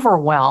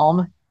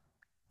overwhelm,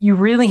 you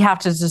really have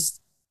to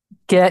just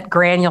get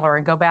granular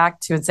and go back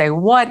to and say,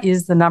 what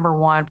is the number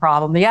one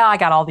problem? Yeah, I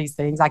got all these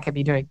things I could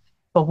be doing,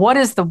 but what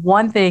is the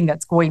one thing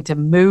that's going to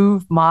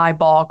move my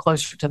ball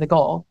closer to the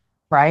goal,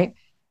 right?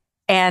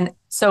 And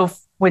so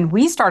when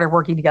we started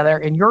working together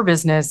in your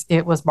business,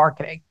 it was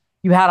marketing.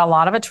 You had a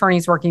lot of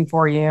attorneys working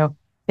for you.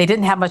 They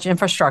didn't have much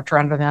infrastructure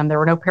under them. There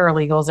were no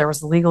paralegals. There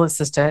was a legal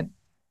assistant.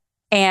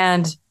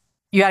 And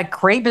you had a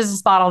great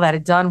business model that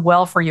had done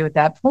well for you at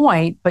that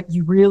point, but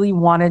you really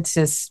wanted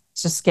to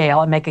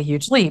scale and make a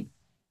huge leap.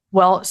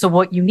 Well, so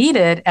what you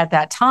needed at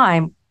that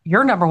time,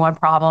 your number one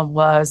problem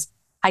was,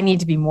 I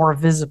need to be more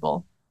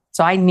visible.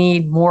 So I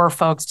need more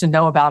folks to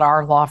know about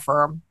our law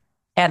firm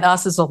and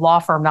us as a law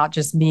firm, not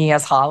just me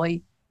as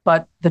Holly,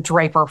 but the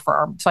Draper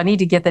firm. So I need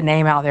to get the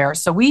name out there.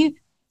 So we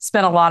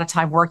spent a lot of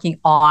time working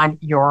on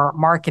your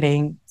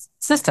marketing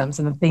systems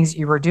and the things that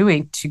you were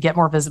doing to get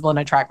more visible and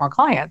attract more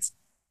clients.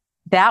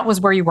 That was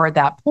where you were at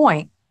that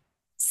point.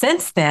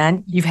 Since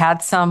then, you've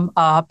had some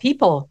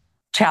people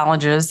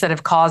challenges that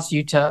have caused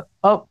you to,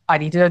 I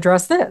need to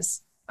address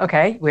this.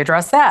 Okay, we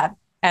address that.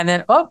 And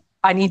then,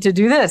 I need to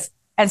do this.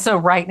 And so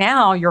right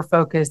now, your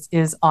focus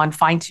is on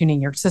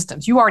fine-tuning your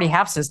systems. You already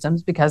have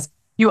systems because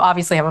you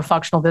obviously have a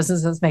functional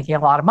business that's making a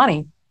lot of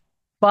money.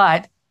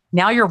 But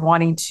Now you're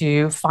wanting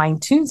to fine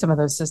tune some of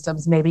those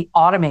systems, maybe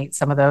automate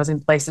some of those in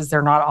places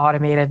they're not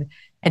automated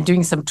and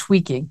doing some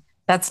tweaking.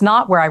 That's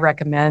not where I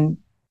recommend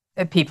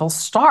that people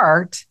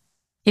start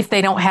if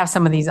they don't have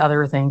some of these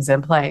other things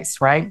in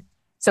place, right?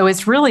 So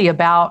it's really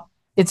about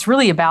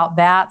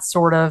that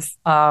sort of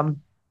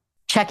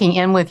checking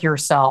in with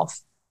yourself.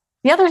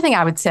 The other thing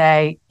I would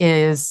say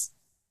is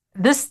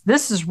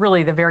this is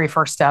really the very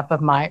first step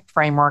of my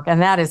framework,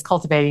 and that is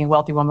cultivating a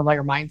wealthy woman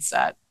lawyer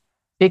mindset.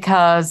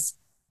 Because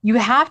you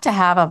have to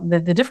have the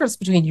difference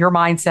between your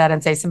mindset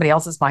and say somebody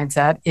else's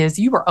mindset is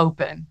you were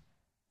open.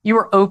 You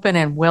were open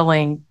and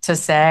willing to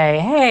say,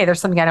 hey,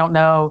 there's something I don't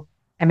know,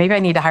 and maybe I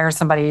need to hire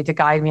somebody to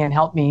guide me and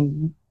help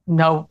me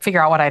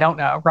figure out what I don't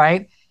know,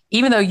 right?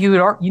 Even though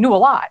you knew a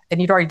lot and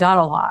you'd already done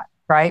a lot,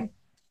 right?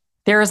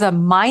 There's a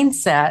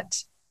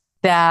mindset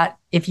that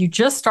if you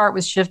just start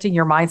with shifting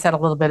your mindset a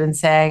little bit and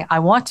saying, I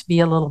want to be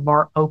a little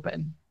more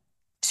open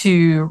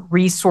to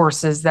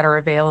resources that are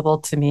available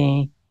to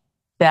me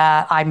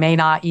that I may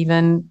not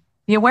even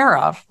be aware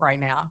of right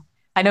now.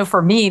 I know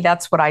for me,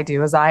 that's what I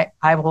do is I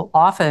will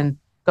often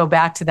go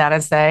back to that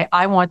and say,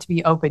 I want to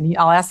be open.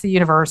 I'll ask the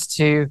universe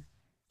to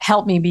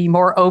help me be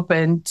more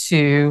open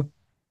to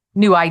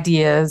new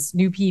ideas,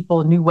 new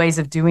people, new ways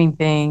of doing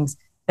things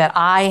that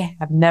I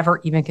have never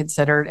even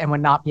considered and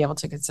would not be able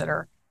to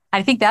consider.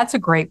 I think that's a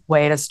great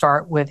way to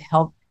start with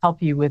help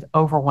you with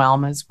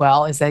overwhelm as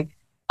well, is that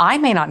I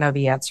may not know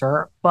the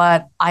answer,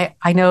 but I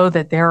know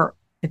that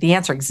the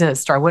answer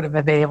exists, or I wouldn't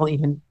have been able to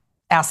even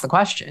ask the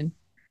question.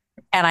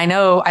 And I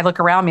know I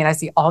look around me and I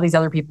see all these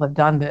other people have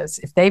done this.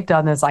 If they've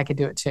done this, I could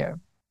do it too.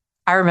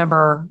 I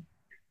remember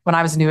when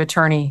I was a new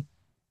attorney,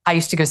 I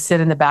used to go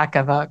sit in the back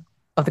of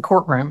the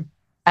courtroom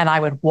and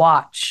I would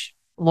watch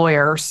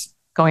lawyers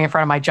going in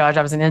front of my judge.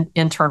 I was an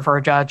intern for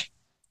a judge,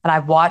 and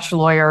I'd watch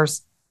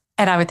lawyers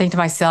and I would think to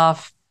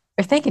myself,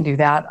 if they can do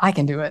that, I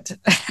can do it.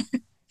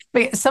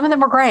 But some of them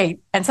were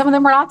great and some of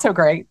them were not so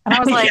great. And I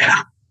was like,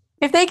 Yeah.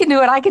 if they can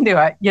do it, I can do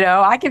it.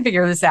 I can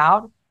figure this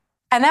out.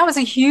 And that was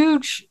a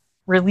huge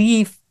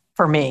relief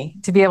for me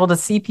to be able to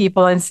see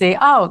people and say,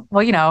 oh,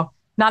 well,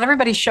 not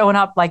everybody's showing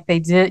up like they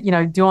did,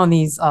 doing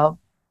these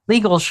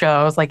legal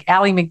shows like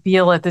Ally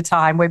McBeal at the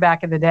time, way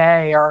back in the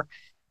day, or,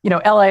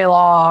 LA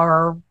Law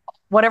or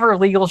whatever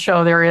legal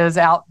show there is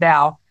out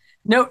now.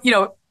 No,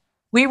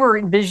 we were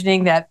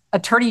envisioning that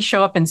attorneys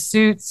show up in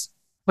suits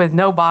with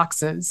no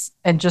boxes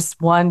and just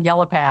one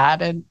yellow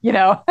pad. And,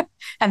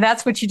 and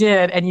that's what you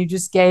did. And you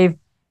just gave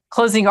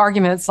closing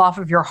arguments off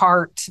of your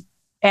heart.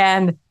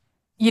 And,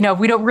 we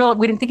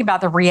didn't think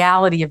about the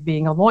reality of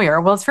being a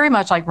lawyer. Well, it's very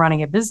much like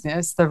running a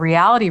business. The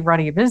reality of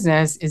running a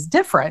business is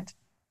different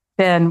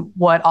than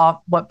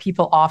what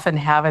people often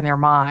have in their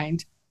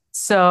mind.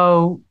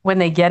 So when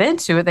they get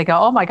into it, they go,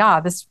 oh my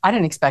God, I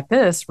didn't expect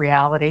this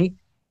reality.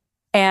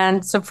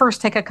 And so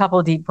first take a couple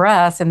of deep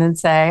breaths and then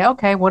say,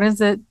 okay, what is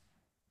it?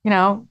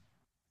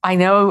 I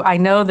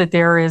know that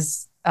there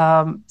is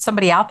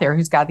somebody out there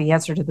who's got the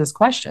answer to this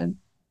question.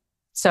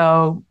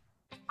 So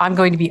I'm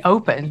going to be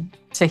open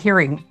to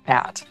hearing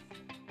that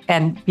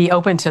and be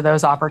open to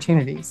those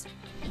opportunities.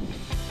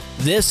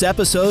 This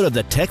episode of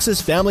the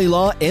Texas Family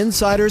Law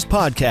Insiders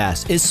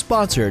Podcast is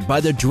sponsored by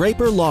the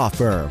Draper Law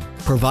Firm,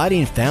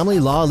 providing family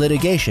law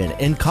litigation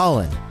in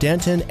Collin,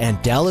 Denton,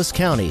 and Dallas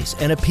counties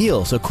and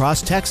appeals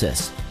across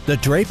Texas. The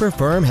Draper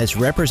Firm has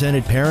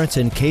represented parents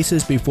in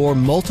cases before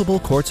multiple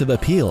courts of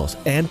appeals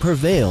and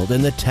prevailed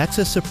in the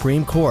Texas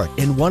Supreme Court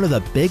in one of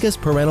the biggest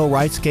parental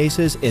rights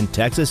cases in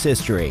Texas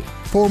history.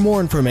 For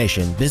more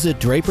information, visit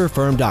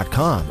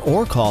draperfirm.com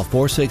or call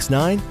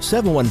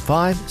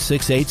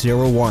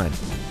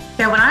 469-715-6801.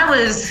 Yeah, when I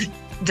was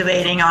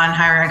debating on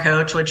hiring a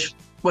coach, which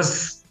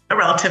was a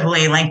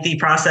relatively lengthy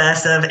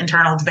process of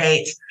internal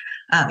debate,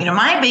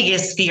 my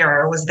biggest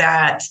fear was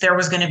that there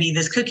was going to be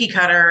this cookie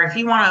cutter. If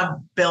you want to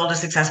build a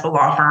successful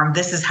law firm,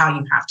 this is how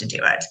you have to do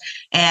it.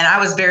 And I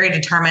was very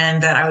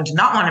determined that I did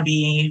not want to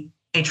be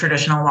a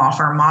traditional law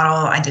firm model.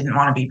 I didn't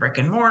want to be brick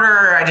and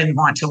mortar. I didn't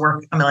want to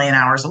work 1 million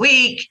hours a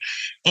week.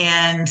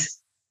 And,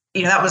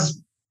 that was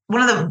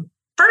one of the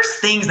first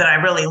things that I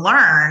really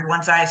learned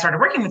once I started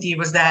working with you,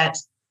 was that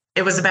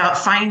it was about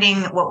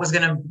finding what was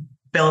going to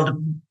build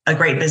a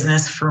great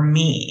business for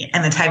me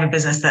and the type of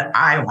business that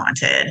I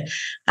wanted.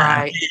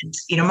 Right.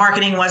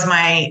 Marketing was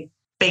my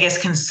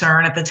biggest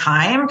concern at the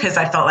time, because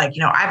I felt like,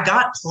 I've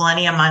got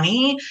plenty of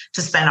money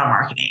to spend on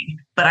marketing,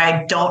 but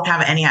I don't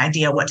have any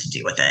idea what to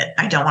do with it.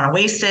 I don't want to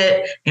waste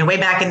it. Way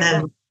back in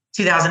the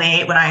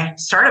 2008, when I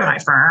started my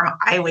firm,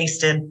 I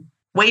wasted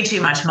way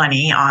too much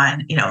money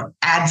on,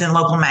 ads in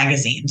local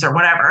magazines or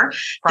whatever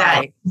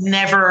that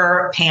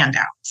never panned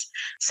out.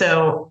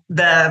 So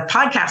the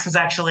podcast was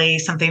actually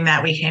something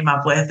that we came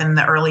up with in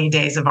the early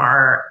days of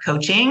our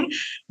coaching.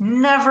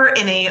 Never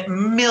in a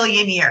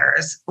million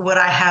years would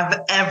I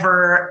have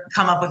ever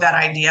come up with that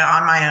idea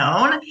on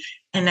my own.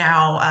 And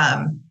now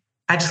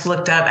I just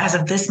looked up, as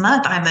of this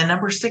month, I'm the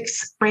number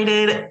 6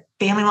 rated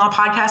family law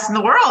podcast in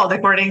the world,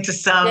 according to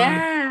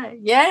somebody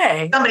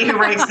who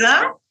rates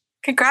them.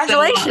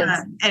 Congratulations.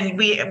 So, and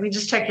we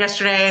just checked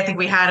yesterday. I think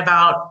we had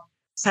about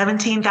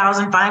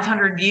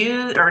 17,500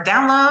 views or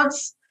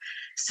downloads.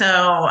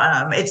 So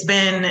it's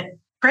been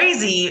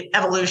crazy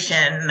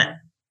evolution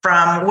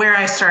from where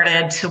I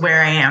started to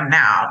where I am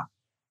now.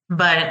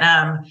 But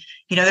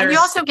there's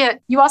and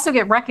you also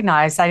get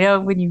recognized. I know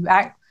when you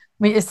act,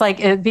 I mean, it's like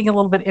being a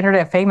little bit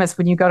internet famous.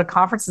 When you go to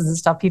conferences and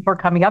stuff, people are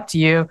coming up to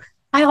you.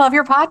 I love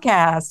your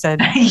podcast, and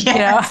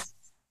yes.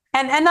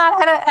 and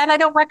I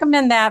don't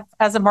recommend that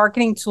as a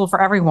marketing tool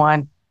for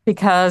everyone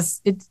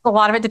because a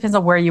lot of it depends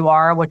on where you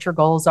are, what your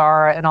goals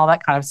are, and all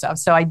that kind of stuff.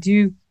 So I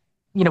do,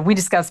 we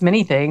discuss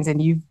many things, and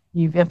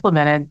you've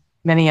implemented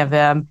many of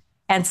them,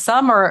 and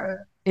some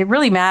are. It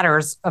really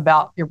matters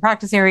about your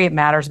practice area. It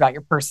matters about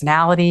your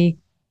personality.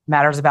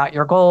 Matters about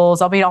your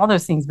goals. I mean, all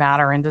those things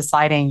matter in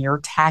deciding your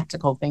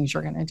tactical things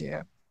you're going to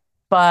do.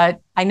 But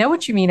I know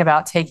what you mean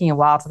about taking a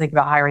while to think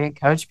about hiring a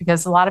coach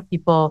because a lot of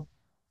people,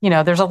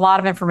 there's a lot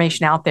of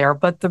information out there.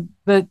 But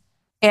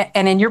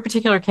and in your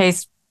particular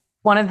case,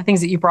 one of the things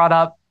that you brought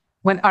up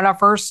when on our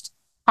first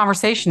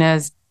conversation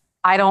is,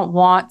 I don't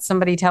want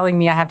somebody telling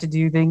me I have to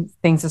do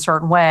things a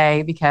certain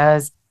way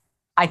because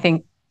I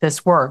think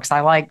this works.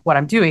 I like what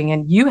I'm doing.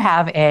 And you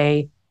have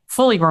a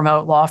fully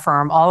remote law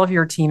firm. All of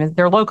your team,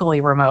 they're locally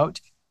remote,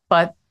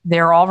 but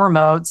they're all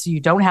remote. So you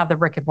don't have the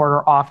brick and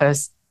mortar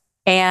office.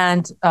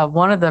 And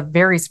one of the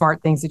very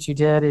smart things that you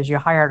did is you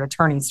hired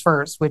attorneys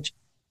first, which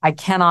I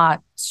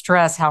cannot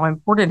stress how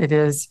important it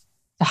is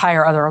to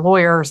hire other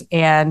lawyers.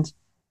 And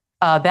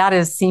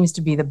that seems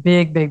to be the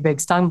big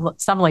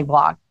stumbling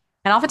block.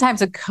 And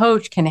oftentimes a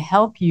coach can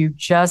help you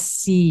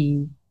just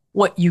see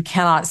what you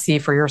cannot see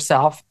for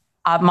yourself.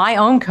 My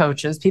own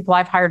coaches, people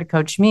I've hired to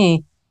coach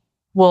me,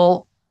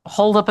 will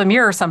hold up a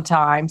mirror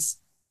sometimes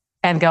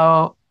and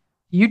go,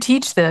 you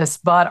teach this,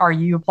 but are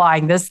you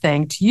applying this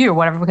thing to you or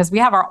whatever? Because we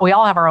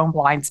all have our own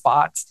blind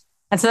spots.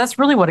 And so that's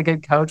really what a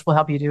good coach will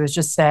help you do is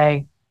just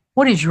say,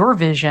 what is your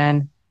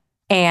vision?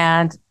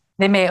 And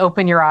they may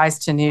open your eyes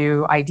to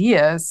new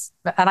ideas.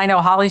 And I know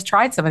Holly's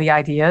tried some of the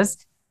ideas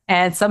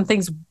and some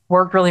things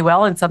worked really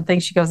well. And some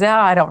things she goes,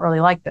 yeah, I don't really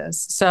like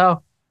this.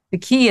 So the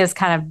key is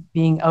kind of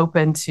being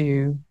open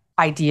to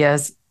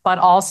ideas, but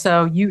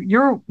also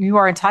you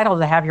are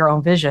entitled to have your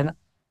own vision.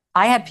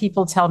 I had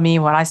people tell me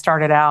when I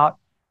started out,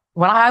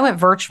 when I went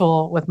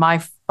virtual with my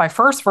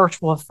first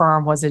virtual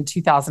firm was in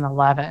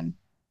 2011.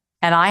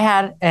 And I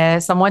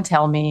had someone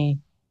tell me,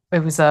 it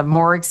was a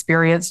more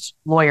experienced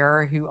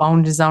lawyer who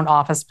owned his own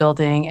office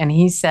building. And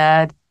he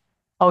said,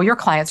 oh, your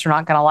clients are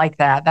not going to like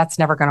that. That's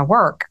never going to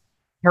work.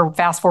 Here,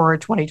 fast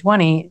forward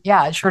 2020.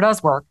 Yeah, it sure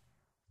does work.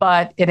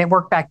 But it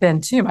worked back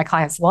then too. My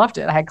clients loved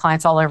it. I had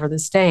clients all over the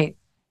state.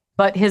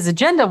 But his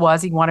agenda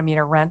was he wanted me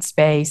to rent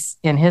space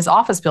in his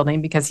office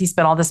building because he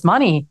spent all this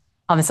money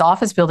on this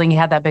office building. He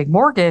had that big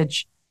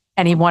mortgage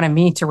and he wanted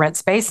me to rent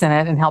space in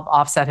it and help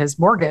offset his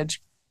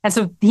mortgage. And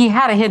so he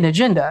had a hidden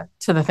agenda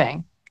to the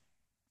thing.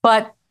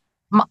 But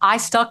I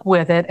stuck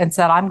with it and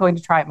said, I'm going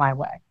to try it my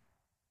way.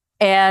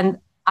 And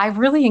I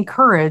really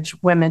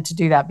encourage women to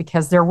do that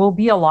because there will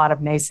be a lot of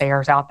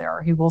naysayers out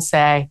there who will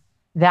say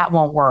that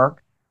won't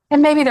work.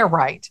 And maybe they're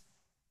right,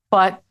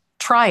 but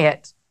try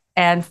it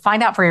and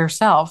find out for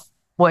yourself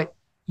what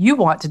you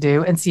want to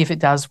do and see if it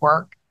does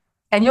work.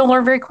 And you'll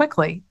learn very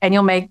quickly and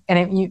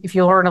if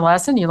you learn a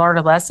lesson, you learn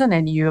a lesson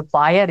and you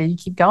apply it and you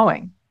keep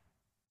going.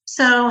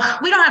 So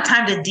we don't have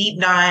time to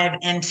deep dive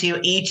into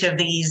each of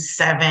these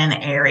 7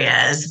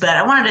 areas, but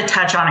I wanted to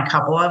touch on a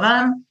couple of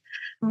them.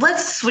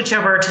 Let's switch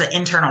over to the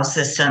internal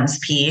systems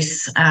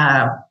piece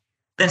and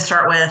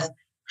start with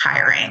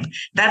hiring.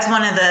 That's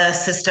one of the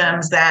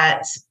systems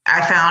that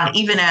I found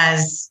even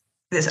as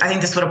this, I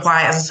think this would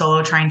apply as a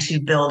solo trying to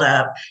build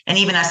up. And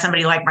even as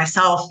somebody like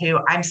myself, who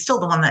I'm still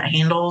the one that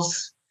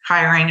handles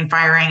hiring and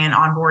firing and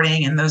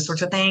onboarding and those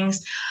sorts of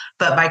things.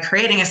 But by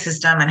creating a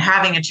system and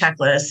having a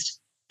checklist,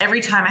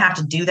 every time I have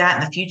to do that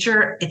in the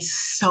future, it's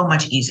so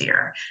much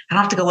easier. I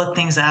don't have to go look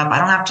things up. I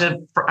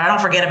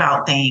don't forget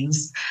about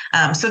things.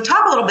 So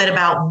talk a little bit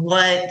about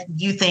what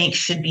you think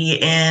should be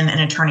in an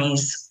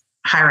attorney's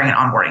hiring and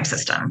onboarding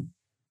system.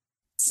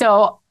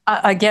 So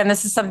again,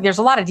 this is something, there's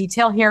a lot of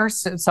detail here.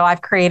 So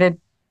I've created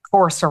a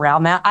course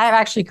around that. I've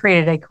actually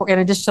created in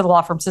addition to the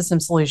law firm system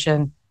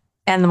solution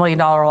and the $1 Million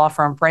Law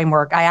Firm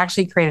framework, I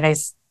actually created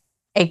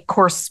a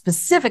course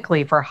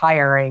specifically for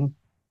hiring.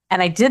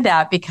 And I did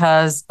that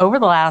because over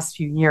the last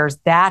few years,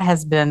 that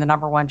has been the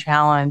number one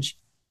challenge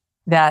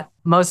that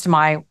most of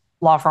my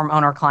law firm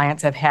owner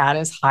clients have had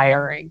is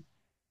hiring.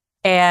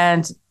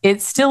 And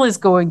it still is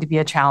going to be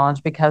a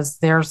challenge because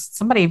there's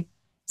somebody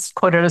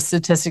quoted a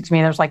statistic to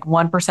me, there's like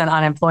 1%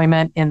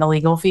 unemployment in the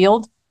legal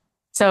field.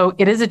 So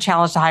it is a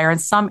challenge to hire,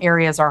 and some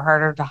areas are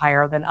harder to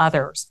hire than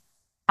others.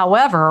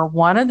 However,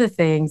 one of the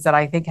things that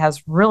I think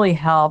has really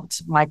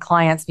helped my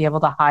clients be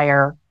able to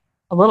hire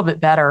a little bit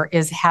better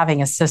is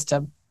having a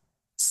system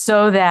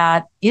so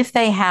that if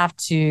they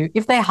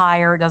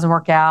hire, it doesn't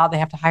work out, they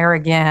have to hire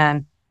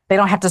again, they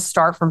don't have to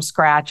start from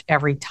scratch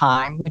every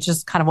time, which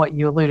is kind of what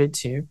you alluded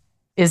to,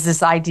 is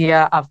this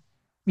idea of,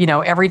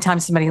 every time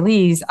somebody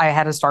leaves, I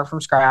had to start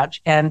from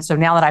scratch. And so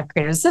now that I've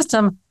created a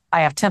system,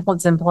 I have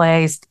templates in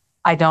place.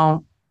 I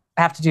don't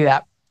have to do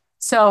that.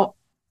 So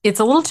it's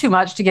a little too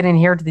much to get in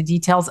here to the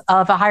details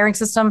of a hiring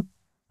system,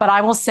 but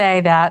I will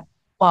say that,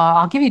 well,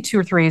 I'll give you two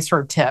or three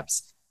sort of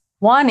tips.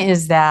 One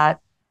is that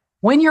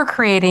when you're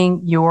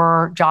creating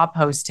your job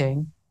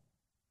posting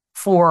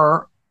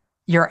for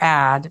your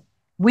ad,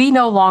 we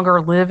no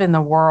longer live in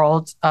the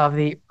world of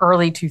the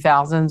early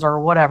 2000s or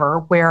whatever,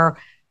 where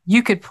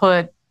you could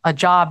put a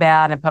job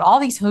ad and put all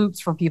these hoops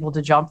for people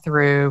to jump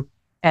through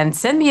and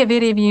send me a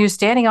video of you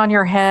standing on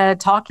your head,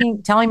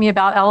 telling me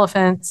about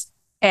elephants,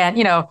 and,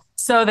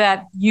 so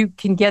that you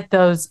can get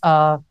those,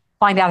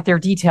 find out if they're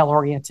detail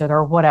oriented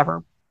or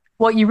whatever.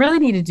 What you really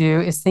need to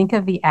do is think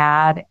of the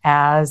ad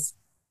as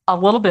a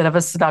little bit of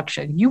a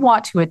seduction. You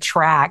want to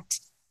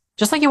attract,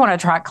 just like you want to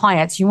attract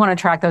clients, you want to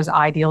attract those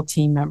ideal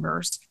team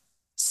members.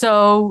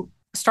 So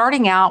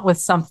starting out with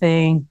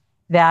something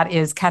that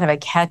is kind of a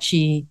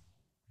catchy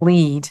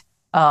lead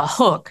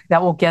hook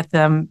that will get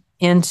them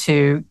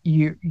into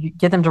you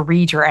get them to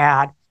read your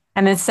ad,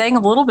 and then saying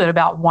a little bit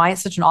about why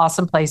it's such an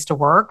awesome place to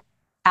work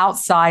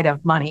outside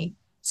of money.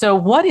 So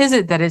what is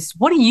it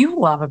what do you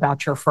love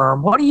about your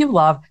firm? What do you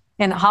love?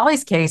 In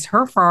Holly's case,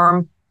 her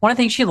firm, one of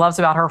the things she loves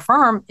about her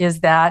firm is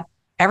that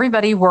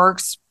everybody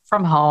works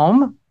from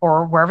home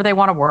or wherever they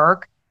want to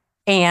work.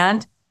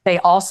 And they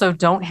also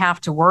don't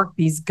have to work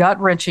these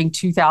gut-wrenching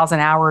 2,000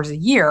 hours a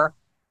year.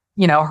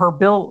 Her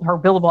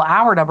billable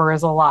hour number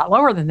is a lot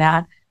lower than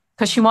that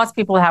because she wants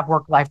people to have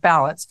work-life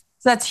balance.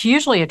 So that's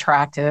hugely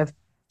attractive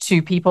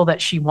to people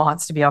that she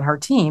wants to be on her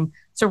team.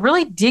 So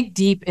really dig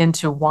deep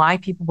into why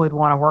people would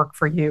want to work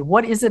for you.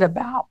 What is it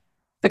about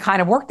the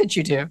kind of work that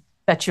you do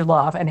that you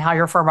love and how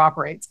your firm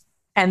operates?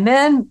 And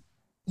then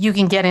you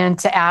can get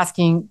into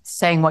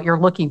saying what you're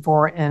looking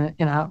for in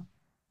an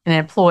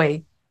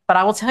employee. But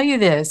I will tell you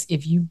this,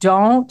 if you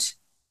don't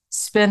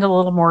spend a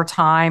little more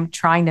time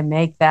trying to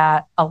make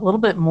that a little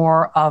bit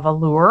more of a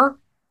lure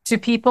to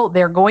people,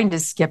 they're going to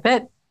skip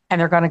it and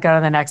they're going to go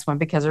to the next one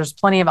because there's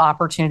plenty of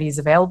opportunities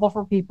available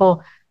for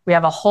people. We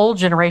have a whole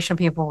generation of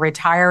people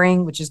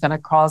retiring, which is going to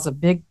cause a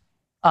big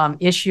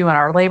issue in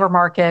our labor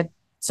market.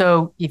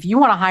 So if you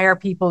want to hire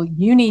people,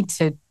 you need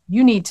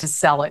to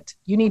sell it.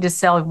 You need to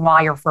sell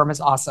why your firm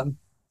is awesome,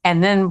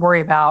 and then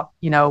worry about,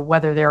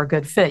 whether they're a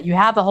good fit. You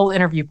have the whole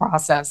interview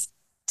process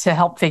to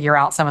help figure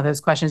out some of those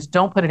questions.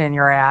 Don't put it in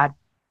your ad.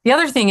 The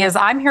other thing is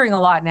I'm hearing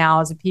a lot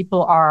now is that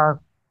people are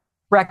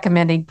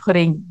recommending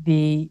putting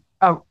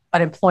an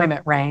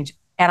employment range.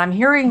 And I'm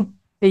hearing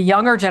the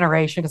younger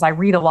generation, because I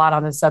read a lot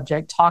on this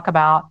subject, talk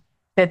about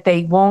that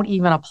they won't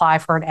even apply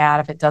for an ad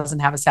if it doesn't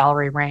have a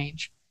salary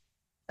range.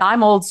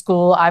 I'm old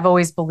school. I've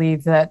always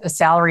believed that a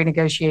salary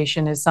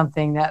negotiation is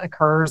something that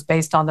occurs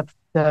based on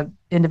the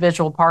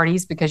individual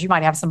parties, because you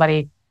might have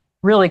somebody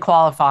really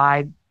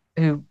qualified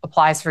who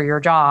applies for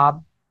your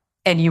job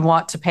and you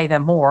want to pay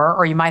them more,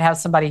 or you might have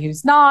somebody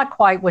who's not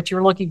quite what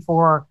you're looking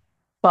for,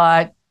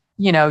 but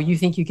you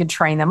think you can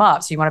train them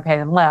up, so you want to pay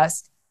them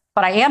less.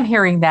 But I am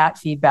hearing that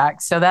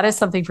feedback. So that is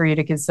something for you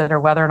to consider,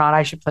 whether or not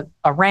I should put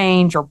a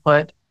range or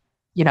put,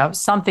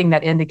 something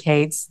that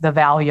indicates the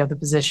value of the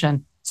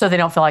position so they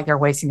don't feel like they're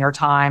wasting their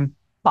time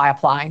by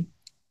applying.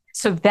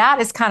 So that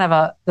is kind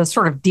of the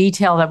sort of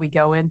detail that we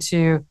go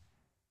into,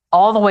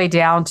 all the way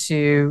down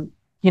to,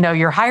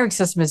 your hiring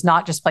system is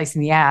not just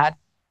placing the ad.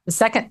 The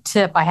second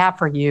tip I have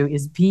for you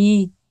is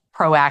be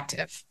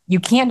proactive. You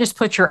can't just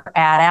put your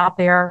ad out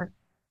there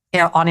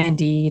on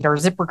Indeed or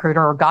ZipRecruiter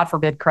or, God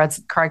forbid,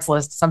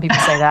 Craigslist. Some people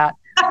say that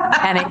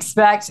and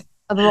expect.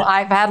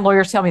 I've had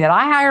lawyers tell me that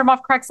I hire them off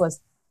Craigslist,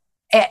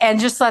 and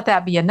just let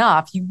that be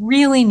enough. You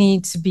really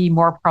need to be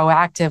more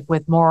proactive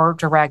with more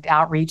direct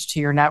outreach to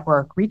your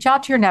network. Reach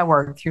out to your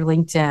network through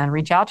LinkedIn.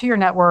 Reach out to your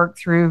network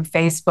through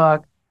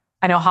Facebook.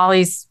 I know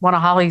one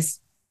of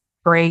Holly's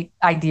great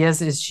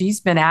ideas is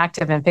she's been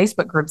active in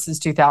Facebook groups since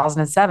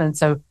 2007.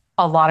 So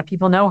a lot of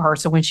people know her.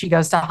 So when she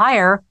goes to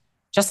hire,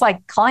 just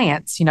like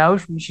clients,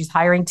 she's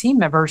hiring team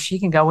members, she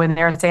can go in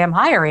there and say, I'm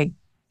hiring,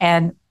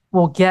 and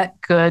we'll get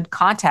good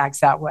contacts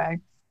that way.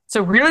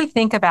 So really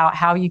think about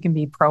how you can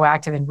be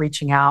proactive in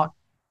reaching out.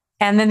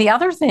 And then the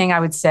other thing I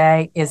would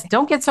say is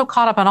don't get so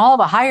caught up on all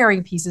the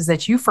hiring pieces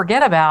that you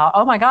forget about,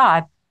 oh my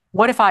God,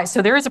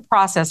 so there is a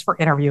process for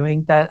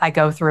interviewing that I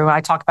go through and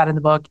I talk about in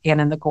the book and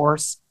in the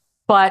course.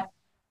 But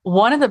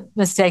one of the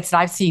mistakes that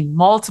I've seen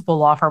multiple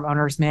law firm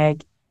owners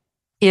make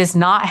is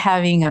not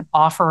having an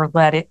offer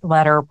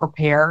letter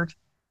prepared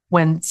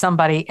when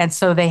somebody, and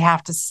so they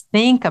have to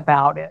think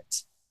about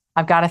it.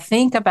 I've got to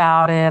think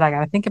about it. I got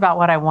to think about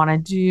what I want to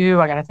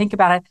do. I got to think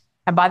about it.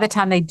 And by the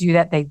time they do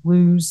that, they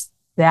lose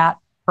that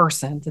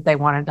person that they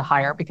wanted to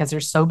hire because they're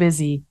so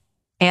busy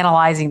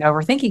analyzing,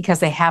 overthinking,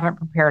 because they haven't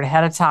prepared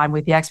ahead of time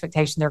with the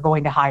expectation they're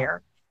going to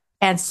hire.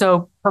 And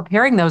so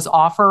preparing those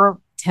offer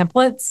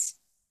templates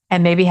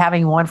and maybe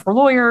having one for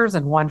lawyers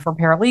and one for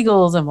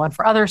paralegals and one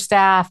for other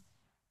staff,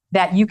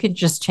 that you could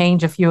just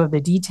change a few of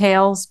the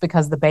details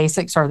because the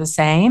basics are the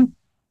same,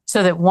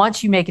 so that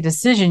once you make a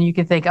decision, you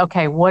can think,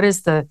 okay, what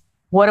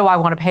do I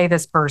want to pay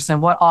this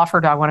person? What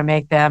offer do I want to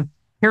make them?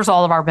 Here's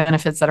all of our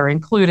benefits that are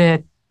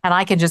included. And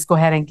I can just go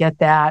ahead and get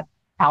that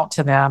out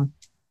to them.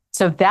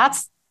 So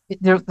that's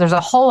there's a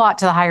whole lot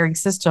to the hiring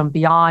system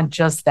beyond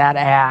just that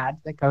ad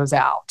that goes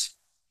out,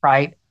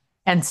 right?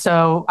 And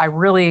so I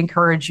really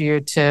encourage you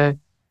to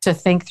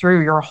think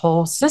through your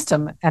whole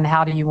system and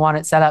how do you want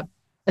it set up,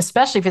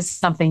 especially if it's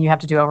something you have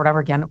to do over and over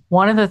again.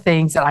 One of the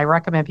things that I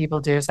recommend people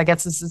do, so I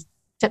guess this is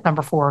tip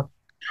number 4,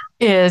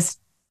 is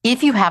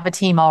if you have a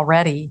team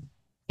already,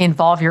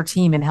 involve your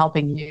team in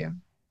helping you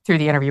through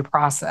the interview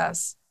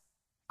process.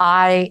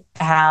 I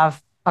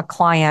have a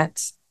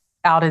client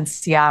out in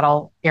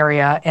Seattle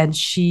area, and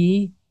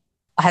she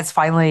has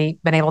finally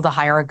been able to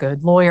hire a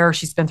good lawyer.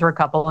 She's been through a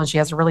couple and she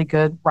has a really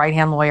good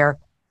right-hand lawyer,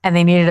 and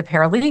they needed a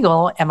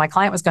paralegal. And my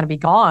client was going to be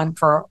gone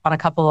on a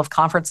couple of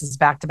conferences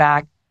back to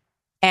back.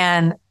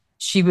 And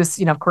she was,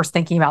 of course,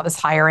 thinking about this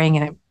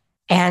hiring,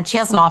 and she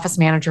has an office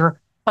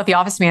manager, but the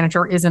office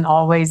manager isn't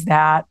always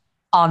that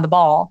on the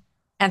ball.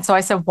 And so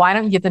I said, why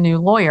don't you get the new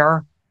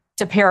lawyer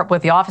to pair up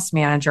with the office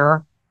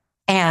manager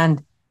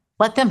and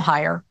let them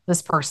hire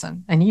this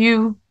person? And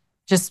you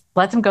just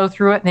let them go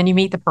through it. And then you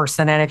meet the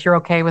person. And if you're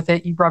okay with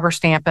it, you rubber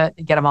stamp it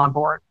and get them on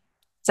board.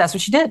 So that's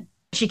what she did.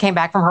 She came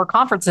back from her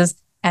conferences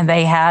and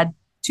they had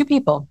 2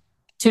 people,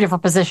 2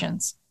 different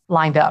positions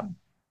lined up.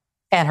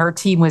 And her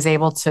team was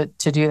able to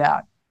do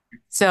that.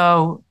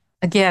 So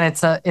again,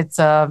 it's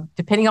a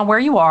depending on where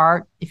you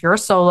are, if you're a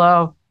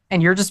solo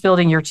and you're just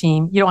building your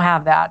team, you don't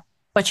have that.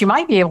 But you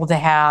might be able to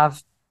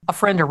have a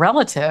friend or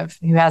relative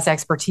who has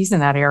expertise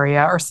in that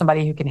area, or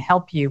somebody who can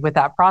help you with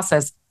that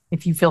process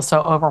if you feel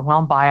so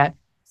overwhelmed by it.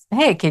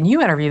 Hey, can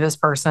you interview this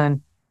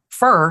person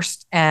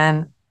first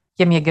and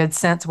give me a good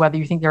sense whether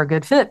you think they're a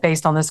good fit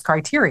based on this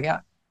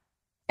criteria?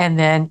 And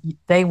then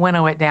they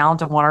winnow it down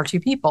to 1 or 2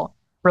 people.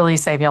 Really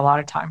save you a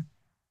lot of time.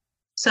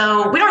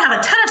 So we don't have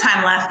a ton of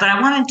time left, but I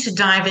wanted to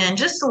dive in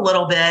just a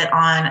little bit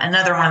on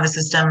another one of the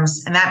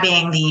systems, and that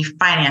being the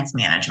finance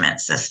management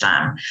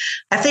system.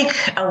 I think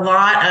a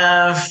lot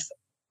of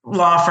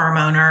law firm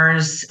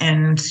owners,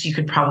 and you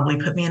could probably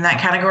put me in that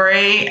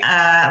category,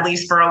 at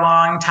least for a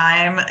long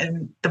time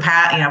in the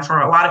past,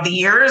 for a lot of the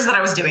years that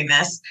I was doing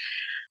this.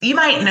 You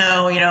might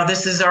know,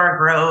 this is our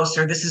gross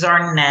or this is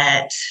our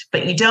net,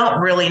 but you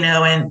don't really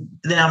know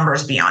the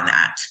numbers beyond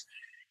that.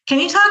 Can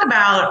you talk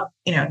about,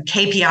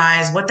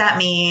 KPIs, what that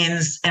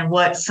means, and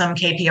what some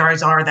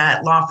KPIs are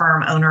that law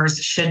firm owners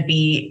should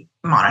be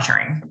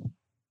monitoring?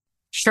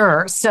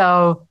 Sure.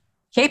 So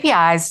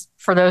KPIs,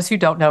 for those who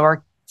don't know,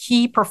 are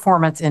key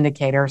performance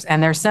indicators,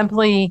 and they're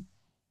simply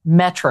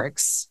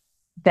metrics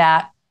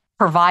that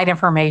provide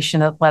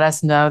information that let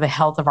us know the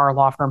health of our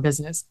law firm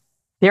business.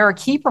 There are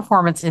key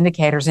performance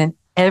indicators in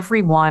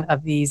every one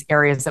of these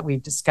areas that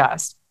we've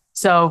discussed.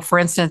 So for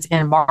instance,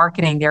 in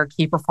marketing, there are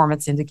key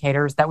performance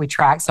indicators that we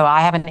track. So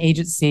I have an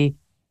agency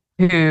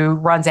who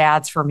runs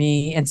ads for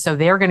me. And so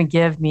they're going to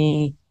give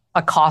me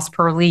a cost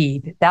per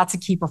lead. That's a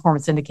key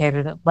performance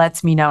indicator that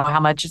lets me know how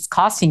much it's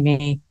costing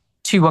me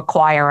to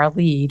acquire a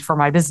lead for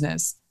my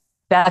business.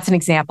 That's an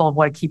example of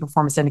what a key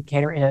performance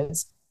indicator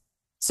is.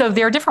 So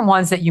there are different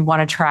ones that you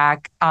want to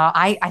track.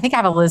 I think I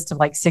have a list of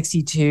like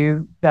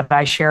 62 that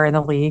I share in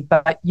the league,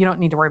 but you don't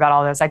need to worry about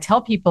all those. I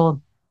tell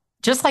people,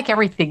 just like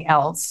everything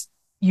else,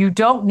 you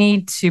don't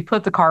need to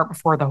put the cart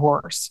before the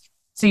horse.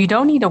 So you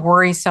don't need to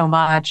worry so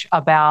much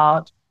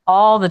about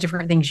all the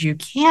different things you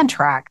can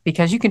track,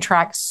 because you can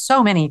track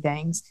so many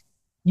things.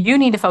 You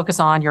need to focus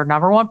on your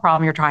number one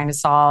problem you're trying to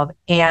solve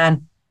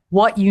and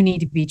what you need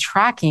to be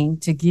tracking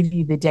to give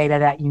you the data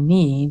that you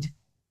need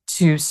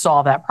to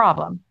solve that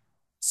problem.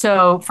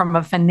 So from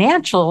a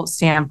financial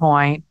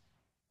standpoint,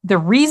 the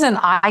reason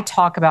I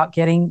talk about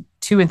getting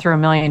to and through $1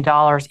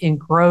 million in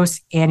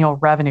gross annual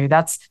revenue,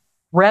 that's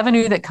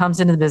revenue that comes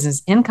into the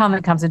business, income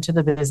that comes into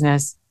the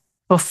business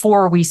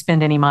before we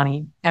spend any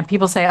money. And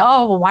people say,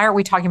 oh, well, why aren't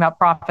we talking about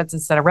profits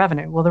instead of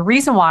revenue? Well, the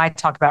reason why I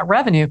talk about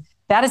revenue,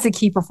 that is a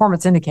key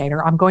performance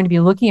indicator. I'm going to be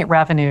looking at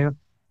revenue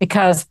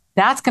because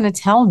that's going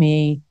to tell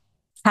me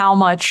how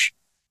much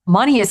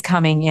money is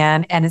coming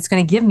in, and it's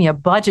going to give me a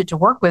budget to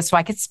work with so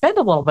I can spend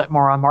a little bit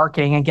more on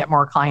marketing and get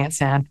more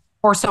clients in,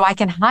 or so I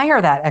can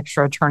hire that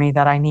extra attorney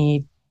that I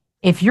need.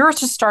 If you're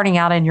just starting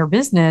out in your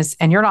business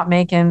and you're not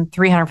making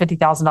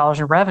 $350,000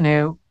 in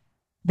revenue,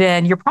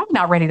 then you're probably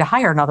not ready to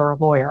hire another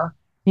lawyer.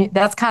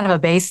 That's kind of a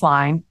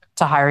baseline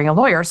to hiring a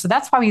lawyer. So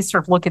that's why we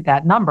sort of look at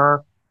that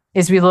number,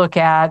 is we look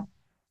at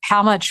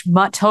how much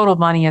total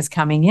money is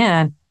coming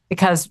in,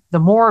 because the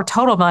more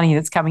total money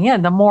that's coming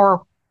in, the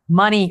more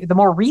money, the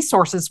more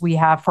resources we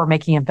have for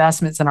making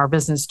investments in our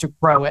business to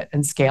grow it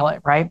and scale it,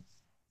 right?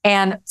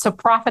 And so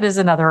profit is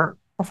another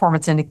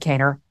performance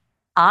indicator.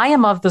 I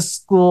am of the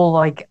school,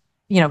 like,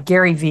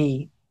 Gary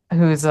Vee,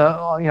 who's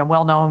a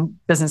well-known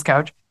business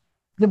coach.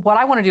 What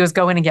I want to do is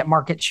go in and get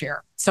market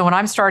share. So when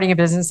I'm starting a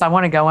business, I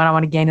want to go in, I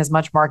want to gain as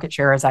much market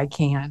share as I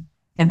can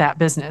in that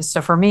business.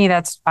 So for me,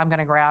 I'm going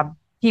to grab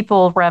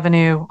people,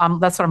 revenue.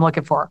 That's what I'm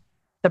looking for.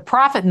 The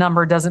profit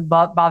number doesn't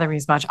bother me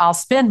as much. I'll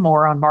spend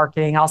more on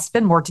marketing. I'll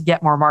spend more to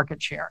get more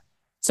market share.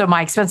 So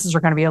my expenses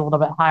are going to be a little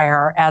bit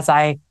higher as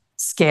I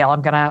scale.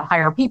 I'm going to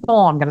hire people.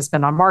 I'm going to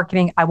spend on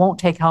marketing. I won't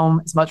take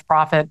home as much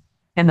profit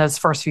in those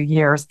first few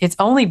years. It's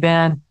only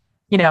been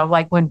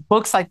Like when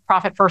books like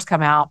Profit First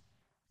come out,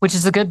 which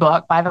is a good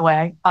book, by the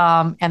way,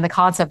 and the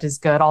concept is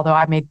good, although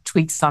I made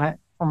tweaks on it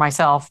for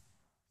myself.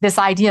 This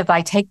idea that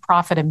I take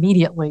profit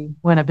immediately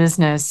when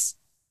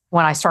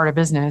I start a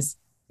business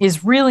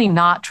is really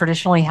not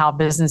traditionally how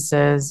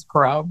businesses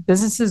grow.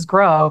 Businesses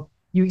grow,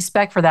 you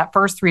expect for that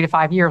first 3 to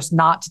 5 years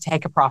not to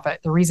take a profit.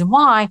 The reason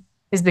why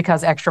is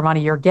because extra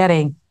money you're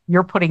getting,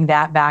 you're putting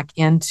that back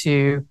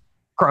into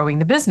growing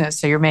the business.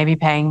 So you're maybe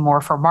paying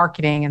more for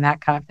marketing and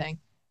that kind of thing.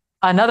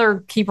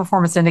 Another key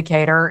performance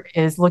indicator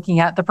is looking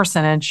at the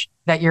percentage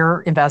that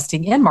you're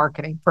investing in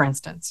marketing, for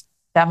instance.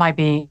 That might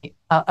be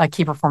a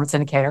key performance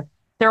indicator.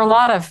 There are a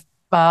lot of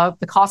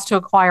the cost to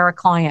acquire a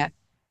client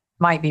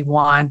might be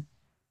one.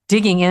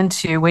 Digging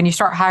into when you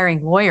start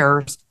hiring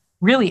lawyers,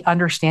 really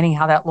understanding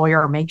how that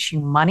lawyer makes you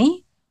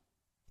money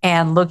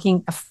and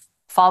looking at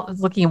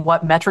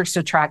what metrics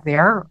to track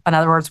there. In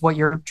other words, what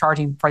you're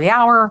charging for the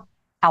hour,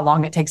 how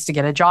long it takes to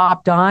get a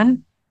job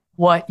done,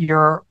 what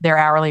their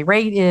hourly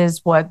rate is,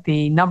 what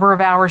the number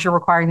of hours you're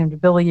requiring them to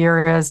bill a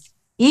year is.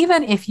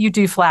 Even if you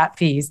do flat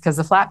fees, because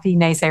the flat fee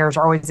naysayers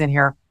are always in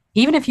here,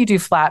 even if you do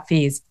flat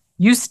fees,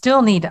 you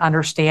still need to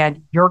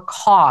understand your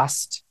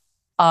cost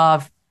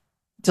of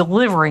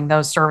delivering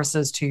those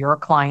services to your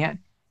client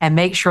and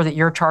make sure that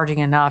you're charging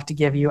enough to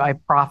give you a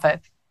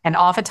profit. And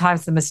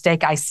oftentimes the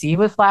mistake I see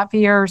with flat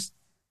feers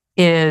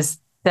is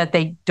that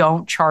they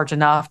don't charge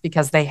enough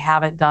because they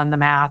haven't done the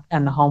math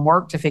and the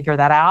homework to figure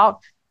that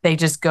out. They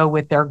just go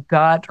with their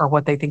gut or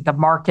what they think the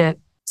market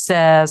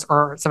says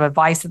or some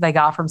advice that they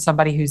got from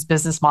somebody whose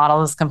business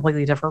model is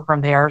completely different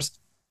from theirs.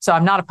 So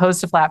I'm not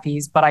opposed to flat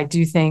fees, but I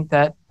do think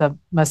that the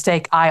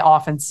mistake I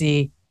often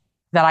see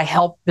that I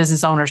help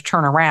business owners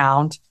turn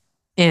around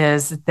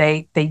is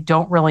they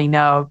don't really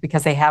know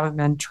because they haven't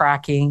been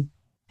tracking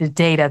the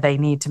data they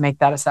need to make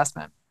that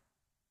assessment.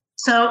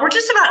 So we're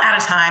just about out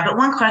of time, but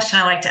one question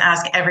I like to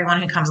ask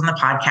everyone who comes on the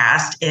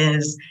podcast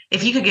is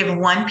if you could give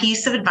one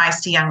piece of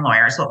advice to young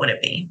lawyers, what would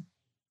it be?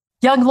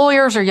 Young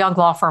lawyers or young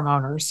law firm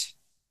owners?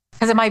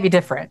 Because it might be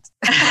different.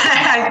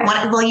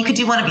 Well, you could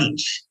do one of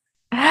each.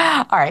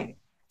 All right.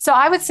 So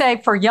I would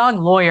say for young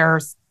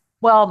lawyers,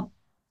 well,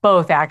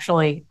 both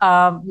actually,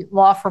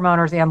 law firm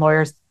owners and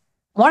lawyers.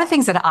 One of the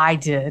things that I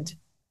did,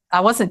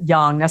 I wasn't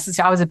young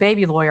necessarily. I was a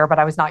baby lawyer, but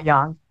I was not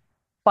young.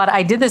 But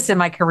I did this in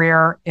my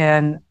career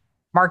in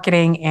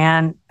marketing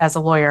and as a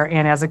lawyer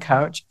and as a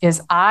coach,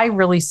 is I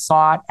really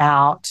sought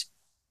out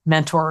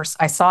mentors.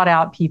 I sought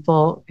out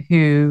people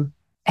who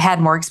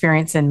had more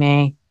experience than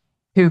me,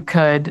 who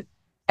could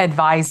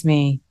advise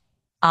me.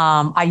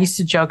 I used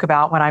to joke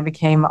about when I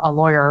became a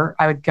lawyer,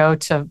 I would go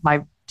to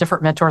my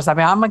different mentors. I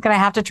mean, I'm going to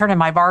have to turn in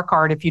my bar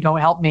card if you don't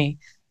help me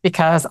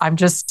because I'm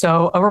just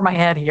so over my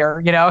head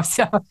here,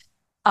 So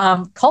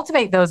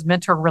cultivate those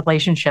mentor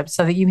relationships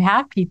so that you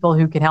have people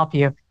who can help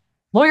you.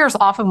 Lawyers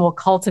often will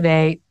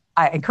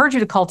I encourage you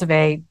to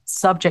cultivate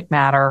subject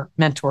matter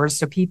mentors.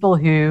 So people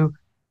who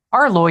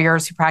are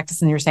lawyers who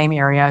practice in your same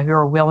area, who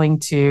are willing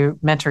to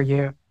mentor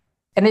you.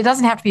 And it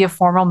doesn't have to be a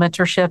formal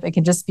mentorship. It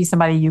can just be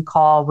somebody you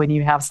call when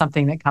you have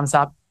something that comes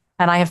up.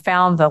 And I have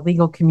found the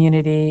legal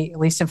community, at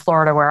least in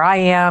Florida where I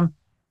am,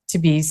 to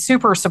be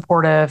super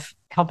supportive,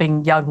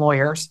 helping young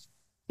lawyers.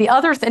 The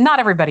other thing, not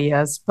everybody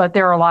is, but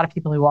there are a lot of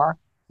people who are.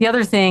 The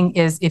other thing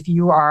is if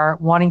you are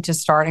wanting to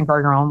start and grow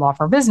your own law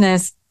firm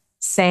business,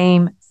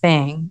 same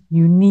thing.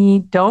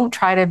 Don't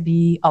try to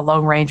be a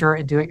lone ranger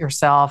and do it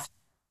yourself.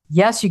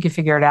 Yes, you could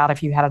figure it out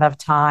if you had enough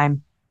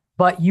time,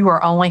 but you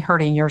are only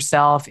hurting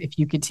yourself if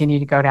you continue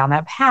to go down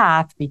that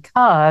path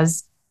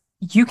because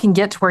you can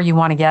get to where you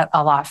want to get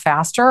a lot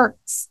faster.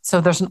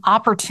 So there's an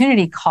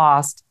opportunity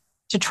cost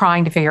to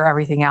trying to figure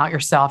everything out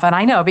yourself. And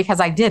I know because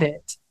I did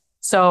it.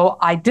 So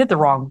I did the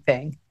wrong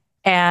thing.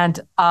 And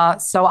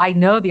so I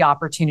know the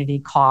opportunity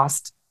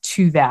cost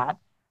to that.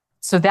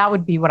 So that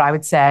would be what I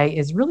would say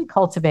is really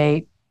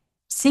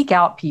seek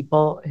out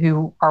people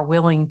who are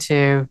willing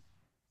to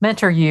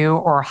mentor you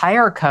or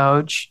hire a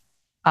coach.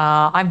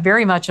 I'm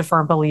very much a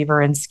firm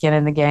believer in skin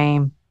in the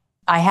game.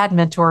 I had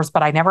mentors,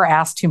 but I never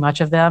asked too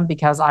much of them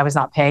because I was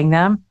not paying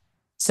them.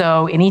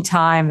 So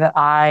anytime that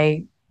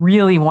I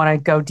really want to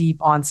go deep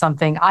on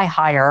something, I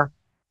hire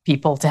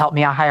people to help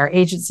me. I hire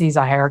agencies,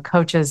 I hire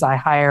coaches, I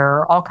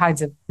hire all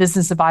kinds of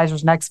business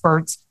advisors and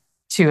experts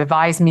to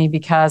advise me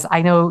because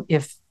I know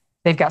if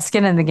they've got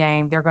skin in the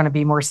game, they're going to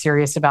be more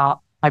serious about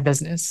my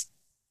business.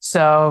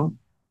 So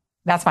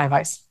that's my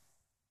advice.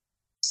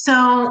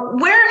 So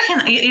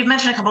you've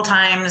mentioned a couple of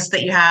times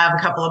that you have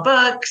a couple of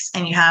books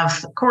and you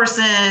have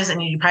courses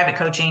and you do private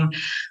coaching.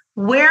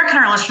 Where can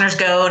our listeners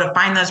go to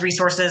find those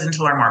resources and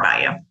to learn more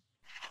about you?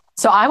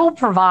 So I will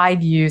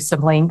provide you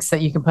some links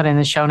that you can put in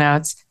the show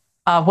notes.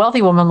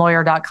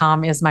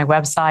 Wealthywomanlawyer.com is my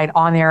website.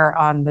 On there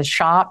on the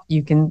shop,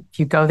 if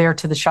you go there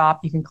to the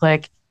shop, you can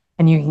click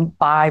and you can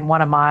buy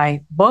one of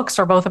my books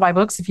or both of my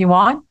books if you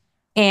want.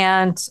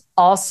 And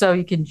also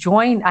you can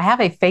join, I have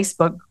a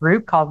Facebook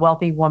group called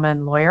Wealthy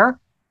Woman Lawyer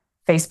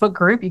Facebook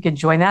group. You can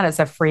join that. It's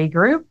a free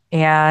group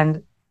and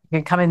you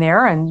can come in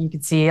there and you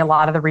can see a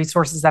lot of the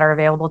resources that are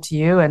available to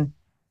you and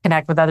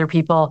connect with other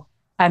people.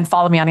 and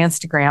follow me on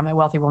Instagram at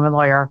Wealthy Woman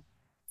Lawyer.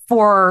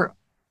 For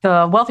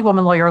the Wealthy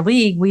Woman Lawyer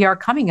League, we are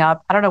coming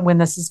up. I don't know when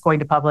this is going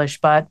to publish,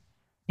 but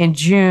in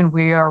June,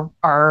 we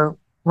are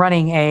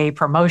running a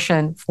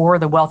promotion for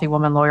the Wealthy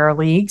Woman Lawyer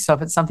League. So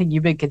if it's something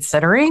you've been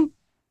considering,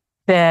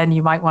 then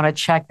you might want to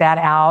check that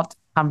out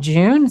come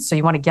June. So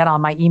you want to get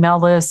on my email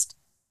list.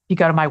 If you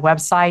go to my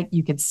website,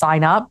 you can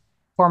sign up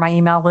for my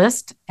email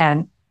list.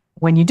 And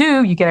when you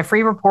do, you get a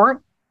free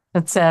report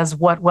that says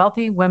what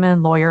wealthy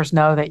women lawyers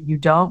know that you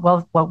don't,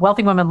 well, what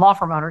wealthy women law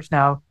firm owners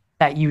know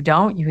that you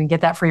don't. You can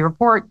get that free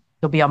report.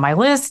 You'll be on my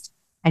list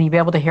and you'll be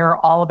able to hear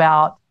all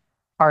about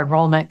our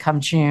enrollment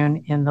come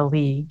June in the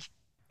league,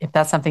 if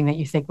that's something that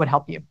you think would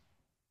help you.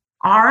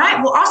 All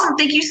right. Well, awesome.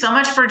 Thank you so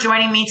much for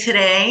joining me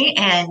today.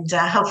 And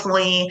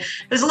hopefully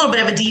there's a little bit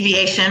of a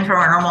deviation from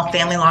our normal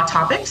family law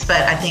topics,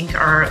 but I think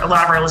a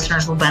lot of our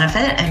listeners will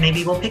benefit and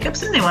maybe we'll pick up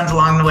some new ones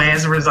along the way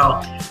as a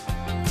result.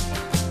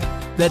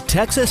 The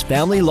Texas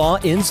Family Law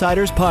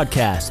Insiders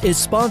podcast is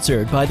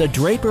sponsored by the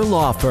Draper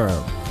Law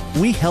Firm.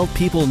 We help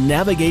people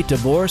navigate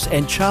divorce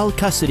and child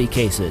custody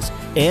cases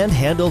and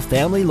handle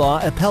family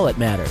law appellate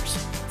matters.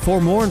 For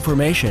more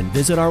information,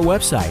 visit our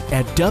website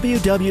at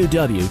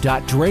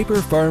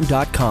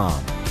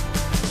www.draperfirm.com.